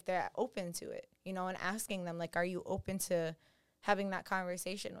directly if they're open to it, and asking them, like, are you open to having that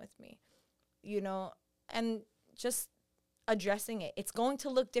conversation with me? And just addressing it. It's going to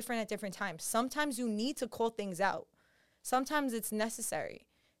look different at different times. Sometimes you need to call things out. Sometimes it's necessary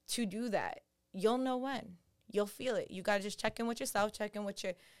to do that. You'll know when. You'll feel it. You got to just check in with yourself, check in with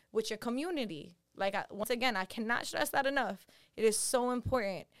your community. Like, once again, I cannot stress that enough. It is so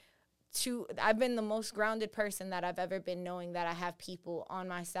important I've been the most grounded person that I've ever been, knowing that I have people on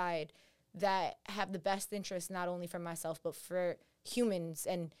my side that have the best interest, not only for myself, but for humans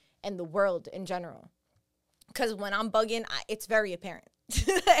and the world in general. Because when I'm bugging, it's very apparent.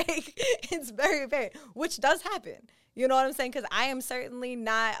 It's very apparent, which does happen. You know what I'm saying? Because I am certainly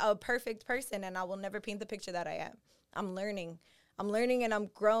not a perfect person, and I will never paint the picture that I am. I'm learning and I'm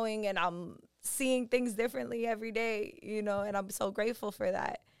growing, and I'm seeing things differently every day, and I'm so grateful for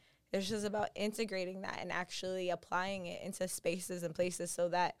that. It's just about integrating that and actually applying it into spaces and places, so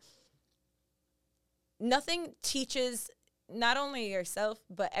that nothing teaches not only yourself,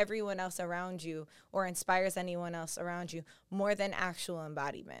 but everyone else around you, or inspires anyone else around you, more than actual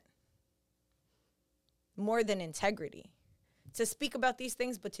embodiment, more than integrity. To speak about these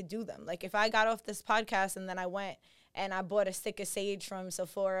things, but to do them. Like, if I got off this podcast and then I went and I bought a stick of sage from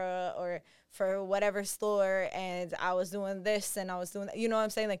Sephora or for whatever store, and I was doing this and I was doing that, you know what I'm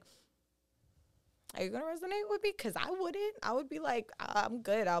saying? Like, are you going to resonate with me? Because I wouldn't. I would be like, I'm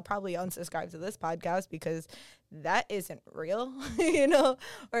good. I'll probably unsubscribe to this podcast because that isn't real,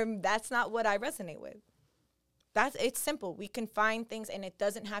 or that's not what I resonate with. It's simple. We can find things, and it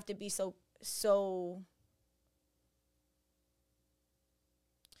doesn't have to be so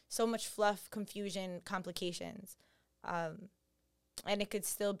much fluff, confusion, complications. And it could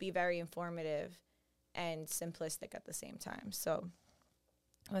still be very informative and simplistic at the same time. So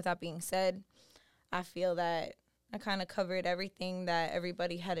with that being said, I feel that I kind of covered everything that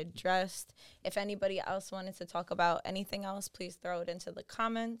everybody had addressed. If anybody else wanted to talk about anything else, please throw it into the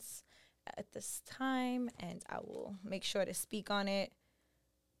comments at this time, and I will make sure to speak on it.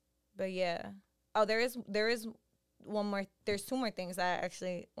 But yeah. Oh, there is there's two more things that I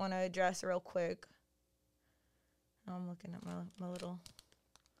actually want to address real quick. I'm looking at my little.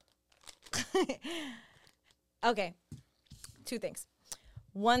 Okay. Two things.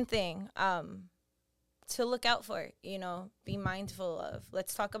 One thing, to look out for, be mindful of.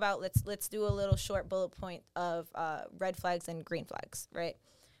 Let's do a little short bullet point of red flags and green flags, right?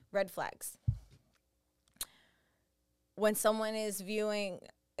 Red flags. When someone is viewing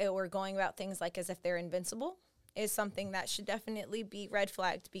it or going about things like as if they're invincible, is something that should definitely be red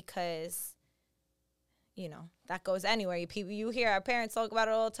flagged, because, that goes anywhere. You hear our parents talk about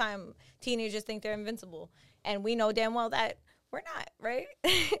it all the time. Teenagers think they're invincible. And we know damn well that we're not, right?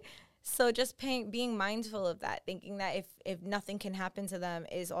 So just being mindful of that, thinking that if nothing can happen to them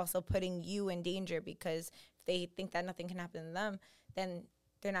is also putting you in danger, because if they think that nothing can happen to them, then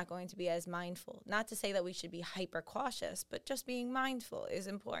they're not going to be as mindful. Not to say that we should be hyper cautious, but just being mindful is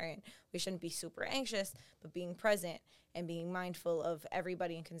important. We shouldn't be super anxious, but being present and being mindful of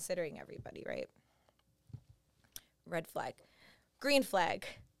everybody and considering everybody, right? Red flag. Green flag.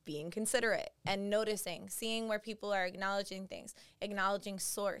 Being considerate and noticing, seeing where people are acknowledging things, acknowledging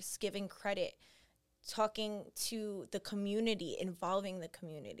source, giving credit, talking to the community, involving the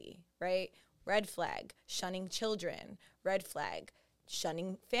community, right? Red flag, shunning children. Red flag,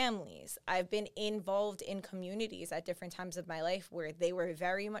 shunning families. I've been involved in communities at different times of my life where they were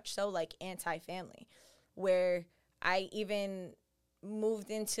very much so like anti-family, where I even moved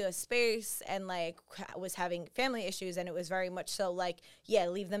into a space and like was having family issues, and it was very much so like, yeah,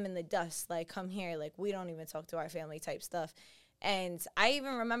 leave them in the dust, like come here, like we don't even talk to our family type stuff. And I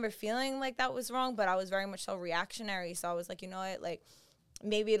even remember feeling like that was wrong, but I was very much so reactionary. So I was like, you know what, like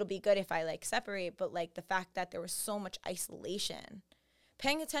maybe it'll be good if I like separate. But like the fact that there was so much isolation,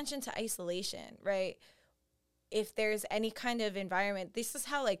 paying attention to isolation, right? If there's any kind of environment, this is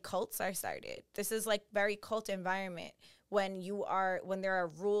how like cults are started. This is like very cult environment when there are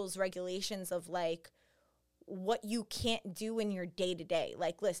rules, regulations of like what you can't do in your day to day.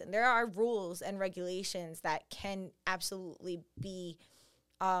 Like, listen, there are rules and regulations that can absolutely be,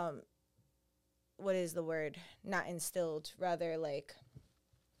 what is the word? Not instilled, rather like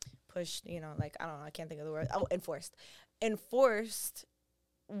pushed, like, I don't know, I can't think of the word. Oh, enforced. Enforced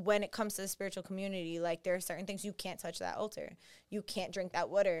when it comes to the spiritual community. Like there are certain things, you can't touch that altar, you can't drink that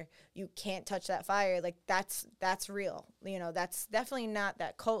water, you can't touch that fire. Like that's real. That's definitely not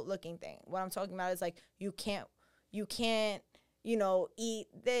that cult looking thing. What I'm talking about is like you can't eat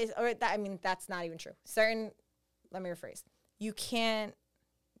this or that. I mean, that's not even true. Let me rephrase. You can't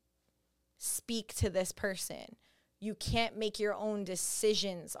speak to this person. You can't make your own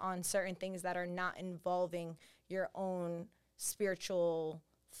decisions on certain things that are not involving your own spiritual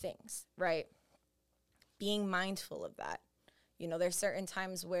things, right? Being mindful of that. There's certain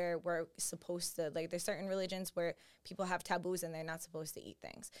times where we're supposed to, like, there's certain religions where people have taboos and they're not supposed to eat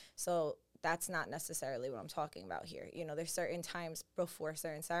things. So that's not necessarily what I'm talking about here. There's certain times before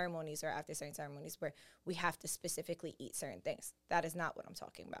certain ceremonies or after certain ceremonies where we have to specifically eat certain things. That is not what I'm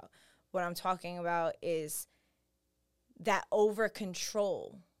talking about. What I'm talking about is that over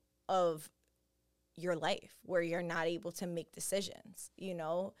control of your life where you're not able to make decisions,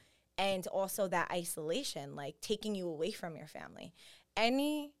 and also that isolation, like taking you away from your family.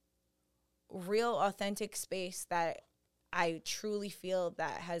 Any real authentic space that I truly feel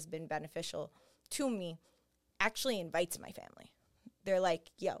that has been beneficial to me actually invites my family. They're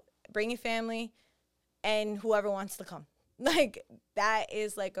like, yo, bring your family and whoever wants to come. Like that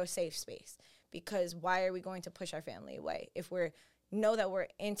is like a safe space, because why are we going to push our family away if we know that we're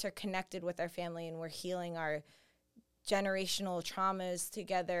interconnected with our family and we're healing our generational traumas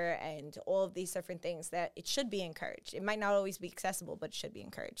together and all of these different things, that it should be encouraged. It might not always be accessible, but it should be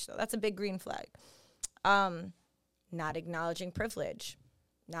encouraged. So that's a big green flag. Not acknowledging privilege,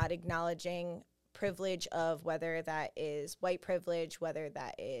 not acknowledging privilege of whether that is white privilege, whether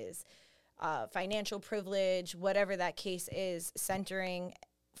that is financial privilege, whatever that case is, centering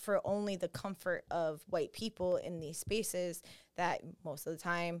for only the comfort of white people in these spaces that most of the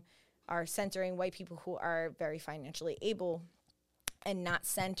time are centering white people who are very financially able, and not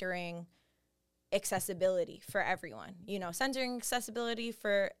centering accessibility for everyone. Centering accessibility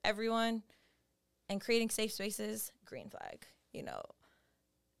for everyone and creating safe spaces, green flag.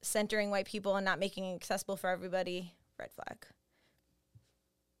 Centering white people and not making it accessible for everybody, red flag.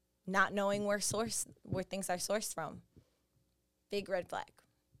 Not knowing where things are sourced from, big red flag.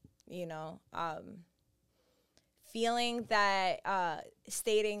 Feeling that,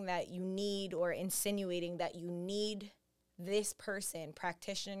 stating that you need or insinuating that you need this person,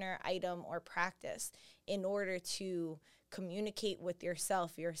 practitioner, item, or practice in order to communicate with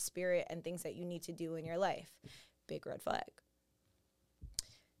yourself, your spirit, and things that you need to do in your life. Big red flag.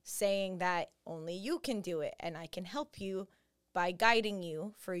 Saying that only you can do it and I can help you by guiding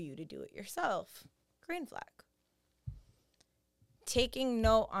you for you to do it yourself. Green flag. Taking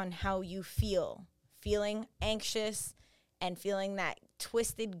note on how you feel. Feeling anxious and feeling that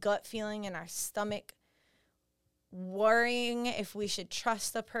twisted gut feeling in our stomach, worrying if we should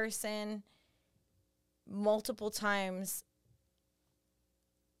trust a person multiple times.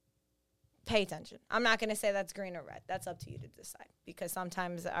 Pay attention. I'm not going to say that's green or red. That's up to you to decide, because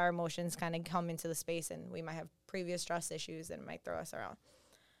sometimes our emotions kind of come into the space and we might have previous trust issues and it might throw us around.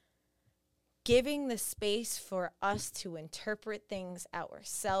 Giving the space for us to interpret things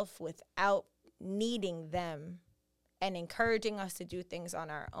ourselves without needing them and encouraging us to do things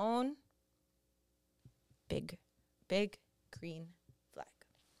on our own. Big green flag.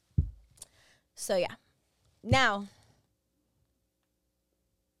 So yeah, now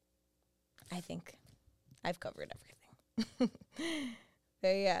I think I've covered everything. But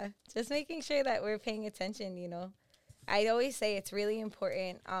yeah, just making sure that we're paying attention, I always say it's really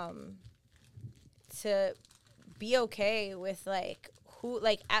important to be okay with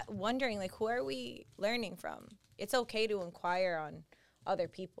wondering who are we learning from. It's okay to inquire on other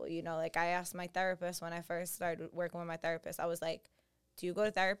people. Like I asked my therapist when I first started working with my therapist, I was like, do you go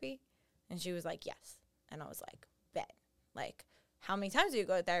to therapy? And she was like, yes. And I was like, bet. Like, how many times do you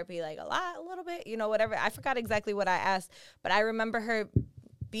go to therapy? Like, a lot, a little bit, whatever. I forgot exactly what I asked, but I remember her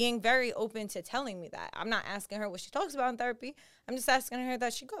being very open to telling me that. I'm not asking her what she talks about in therapy. I'm just asking her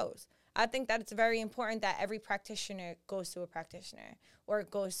that she goes. I think that it's very important that every practitioner goes to a practitioner or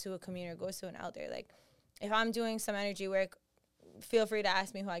goes to a community, goes to an elder. Like, if I'm doing some energy work, feel free to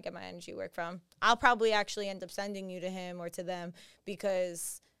ask me who I get my energy work from. I'll probably actually end up sending you to him or to them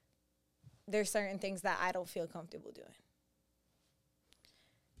because there's certain things that I don't feel comfortable doing.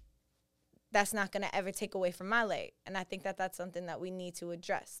 That's not going to ever take away from my light. And I think that that's something that we need to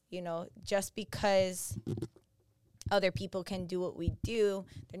address. Just because other people can do what we do,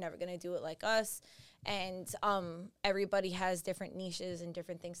 they're never going to do it like us. And everybody has different niches and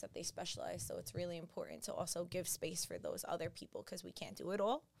different things that they specialize. So it's really important to also give space for those other people because we can't do it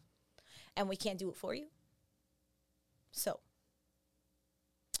all. And we can't do it for you. So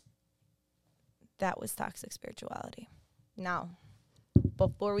that was toxic spirituality. Now,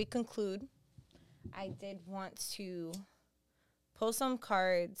 before we conclude, I did want to pull some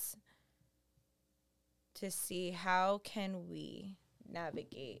cards to see how can we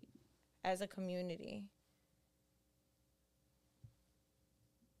navigate as a community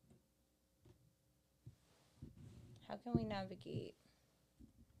how can we navigate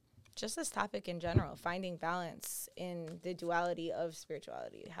just this topic in general, finding balance in the duality of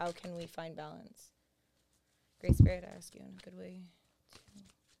spirituality. How can we find balance? Great Spirit, I ask you in a good way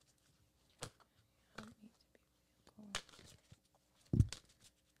to help me to be able to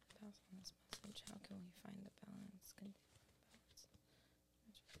pass on this message. How can we find the balance?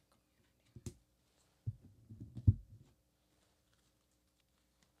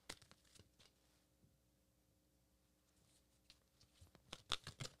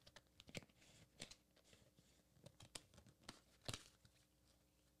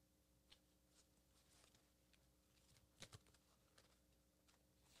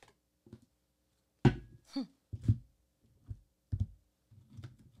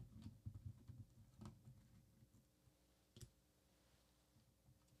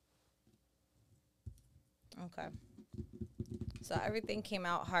 Okay. So everything came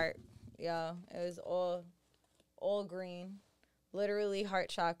out heart. Yeah, it was all green. Literally heart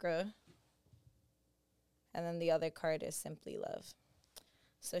chakra. And then the other card is simply love.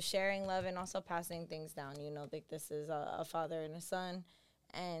 So sharing love and also passing things down. Like this is a father and a son.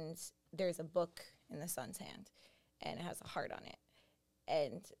 And there's a book in the son's hand. And it has a heart on it.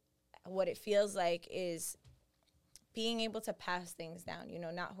 And what it feels like is being able to pass things down,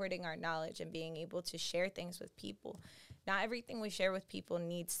 not hoarding our knowledge and being able to share things with people. Not everything we share with people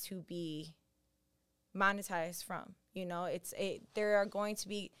needs to be monetized from, there are going to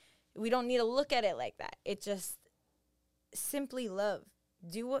be, we don't need to look at it like that. It just simply love.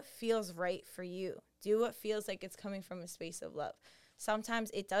 Do what feels right for you. Do what feels like it's coming from a space of love. Sometimes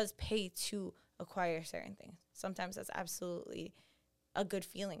it does pay to acquire certain things. Sometimes that's absolutely a good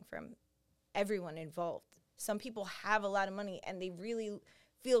feeling from everyone involved. Some people have a lot of money and they really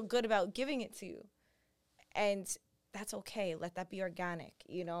feel good about giving it to you. And that's okay. Let that be organic,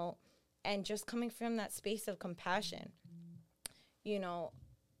 and just coming from that space of compassion, the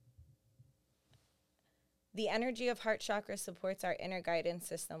energy of heart chakra supports our inner guidance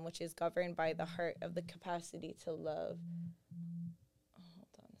system, which is governed by the heart of the capacity to love. Oh, hold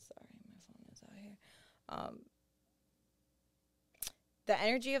on. Sorry, my phone is out here. The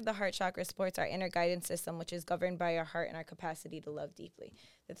energy of the heart chakra supports our inner guidance system, which is governed by our heart and our capacity to love deeply.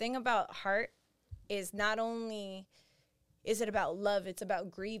 The thing about heart is not only is it about love, it's about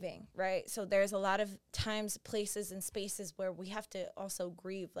grieving, right? So there's a lot of times, places and spaces where we have to also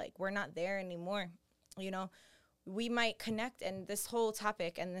grieve, like we're not there anymore. We might connect, and this whole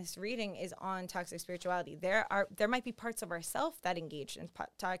topic and this reading is on toxic spirituality. There might be parts of ourself that engage in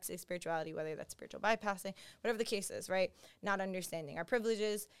toxic spirituality, whether that's spiritual bypassing, whatever the case is, right? Not understanding our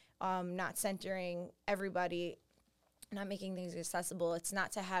privileges, not centering everybody, not making things accessible. It's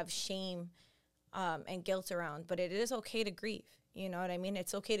not to have shame and guilt around, but it is okay to grieve. You know what I mean?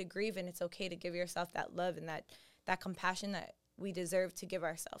 It's okay to grieve, and it's okay to give yourself that love and that compassion that we deserve to give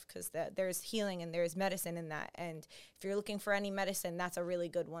ourselves, because there's healing and there's medicine in that. And if you're looking for any medicine, that's a really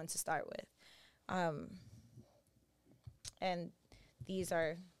good one to start with. And these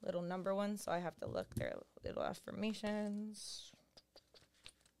are little number ones, so I have to look. They're little affirmations.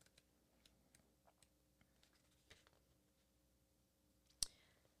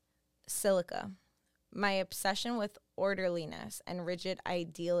 Silica. My obsession with orderliness and rigid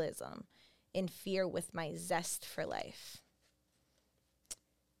idealism in fear with my zest for life.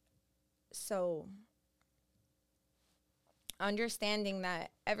 So understanding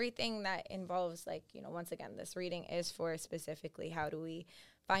that everything that involves, like, once again, this reading is for specifically how do we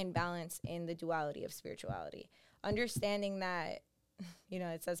find balance in the duality of spirituality. Understanding that,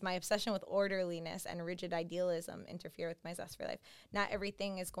 it says, my obsession with orderliness and rigid idealism interfere with my zest for life. Not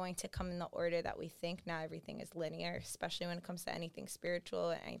everything is going to come in the order that we think. Not everything is linear, especially when it comes to anything spiritual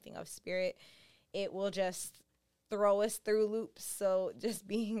and anything of spirit. It will just throw us through loops. So just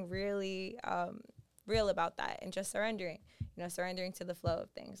being really real about that and just surrendering, surrendering to the flow of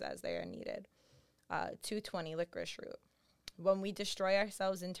things as they are needed. 220, licorice root. When we destroy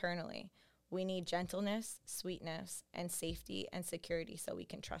ourselves internally, we need gentleness, sweetness, and safety and security so we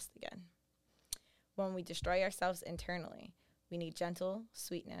can trust again. When we destroy ourselves internally, we need gentle,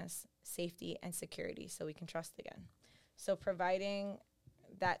 sweetness, safety, and security so we can trust again. So providing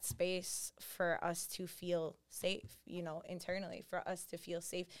that space for us to feel safe, internally, for us to feel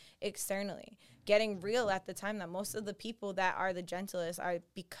safe externally. Getting real at the time that most of the people that are the gentlest are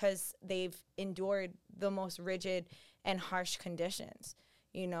because they've endured the most rigid and harsh conditions,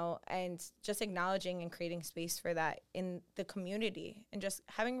 and just acknowledging and creating space for that in the community and just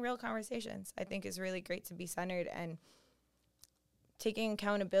having real conversations, I think is really great to be centered and taking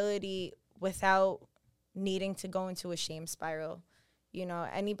accountability without needing to go into a shame spiral.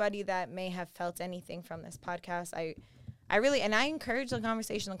 Anybody that may have felt anything from this podcast, I really, and I encourage the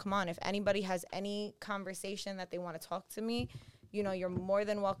conversation to come on. If anybody has any conversation that they want to talk to me, you're more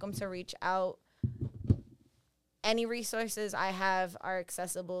than welcome to reach out. Any resources I have are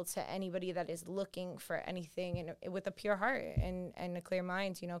accessible to anybody that is looking for anything and with a pure heart and a clear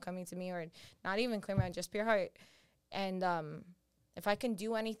mind, coming to me, or not even clear mind, just pure heart. And if I can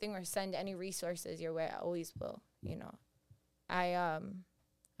do anything or send any resources your way, I always will, I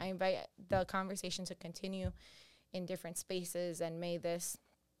invite the conversation to continue in different spaces, and may this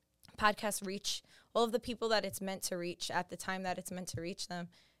podcast reach all of the people that it's meant to reach at the time that it's meant to reach them.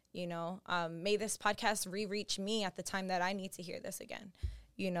 May this podcast reach me at the time that I need to hear this again,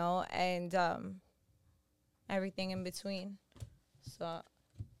 and everything in between. So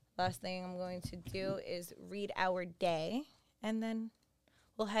last thing I'm going to do is read our day, and then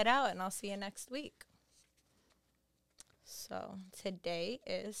we'll head out, and I'll see you next week. So today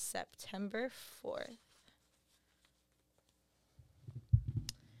is September 4th.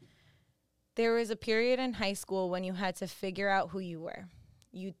 There was a period in high school when you had to figure out who you were.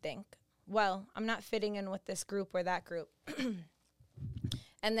 You'd think, well, I'm not fitting in with this group or that group.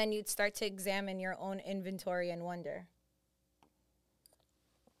 And then you'd start to examine your own inventory and wonder,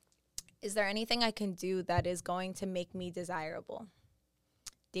 is there anything I can do that is going to make me desirable?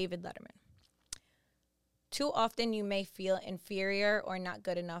 David Letterman. Too often you may feel inferior or not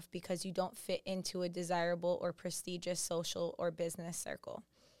good enough because you don't fit into a desirable or prestigious social or business circle.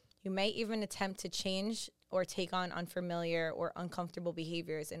 You may even attempt to change or take on unfamiliar or uncomfortable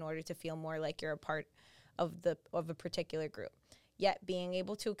behaviors in order to feel more like you're a part of a particular group. Yet being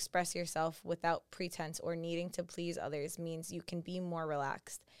able to express yourself without pretense or needing to please others means you can be more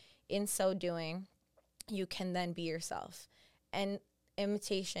relaxed. In so doing, you can then be yourself. In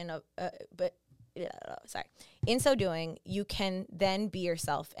so doing, you can then be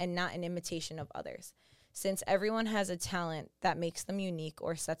yourself and not an imitation of others. Since everyone has a talent that makes them unique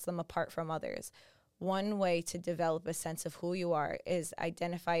or sets them apart from others, one way to develop a sense of who you are is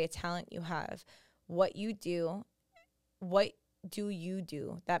identify a talent you have. What do you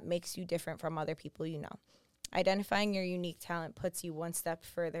do that makes you different from other people you know? Identifying your unique talent puts you one step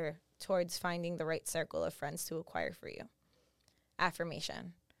further towards finding the right circle of friends to acquire for you.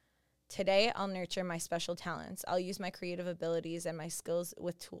 Affirmation. Today, I'll nurture my special talents. I'll use my creative abilities and my skills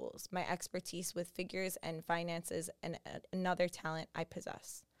with tools, my expertise with figures and finances, and another talent I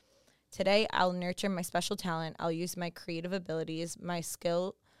possess. Today, I'll nurture my special talent. I'll use my creative abilities, my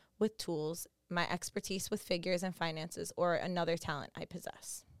skill with tools, my expertise with figures and finances, or another talent I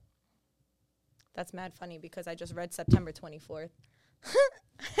possess. That's mad funny because I just read September 24th.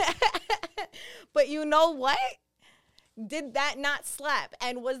 But you know what? Did that not slap?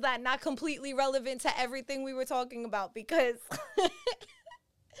 And was that not completely relevant to everything we were talking about? Because I'm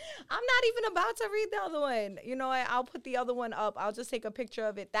not even about to read the other one. You know what? I'll put the other one up. I'll just take a picture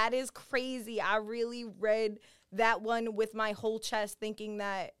of it. That is crazy. I really read that one with my whole chest thinking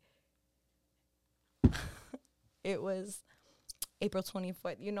that it was April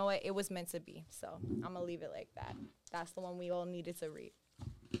 24th. You know what? It was meant to be. So I'm going to leave it like that. That's the one we all needed to read.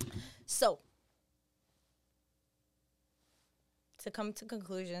 So, to come to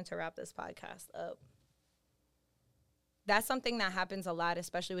conclusion, to wrap this podcast up, that's something that happens a lot,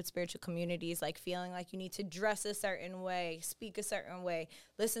 especially with spiritual communities, like feeling like you need to dress a certain way, speak a certain way,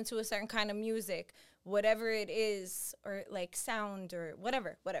 listen to a certain kind of music, whatever it is, or like sound or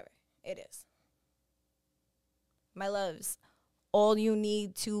whatever it is. My loves, all you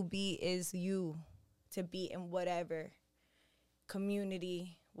need to be is you, to be in whatever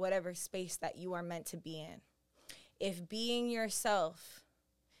community, whatever space that you are meant to be in. If being yourself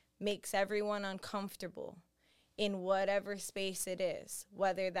makes everyone uncomfortable in whatever space it is,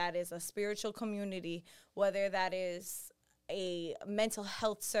 whether that is a spiritual community, whether that is a mental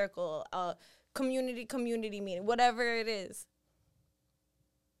health circle, a community meeting, whatever it is,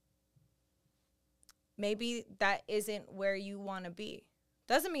 maybe that isn't where you want to be.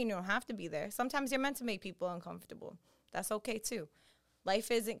 Doesn't mean you don't have to be there. Sometimes you're meant to make people uncomfortable. That's okay too. Life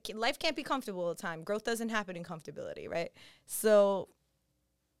can't be comfortable all the time. Growth doesn't happen in comfortability, right? So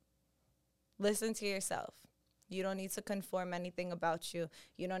listen to yourself. You don't need to conform anything about you.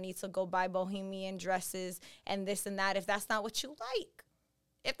 You don't need to go buy bohemian dresses and this and that if that's not what you like.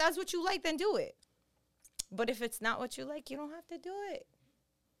 If that's what you like, then do it. But if it's not what you like, you don't have to do it.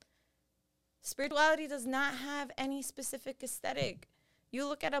 Spirituality does not have any specific aesthetic. You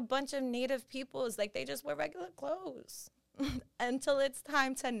look at a bunch of native peoples, like they just wear regular clothes until it's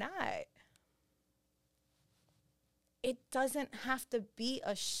time to not. It doesn't have to be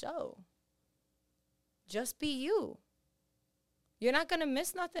a show. Just be you. You're not going to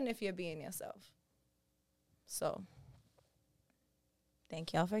miss nothing if you're being yourself. So,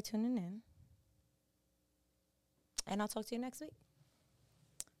 thank y'all for tuning in. And I'll talk to you next week.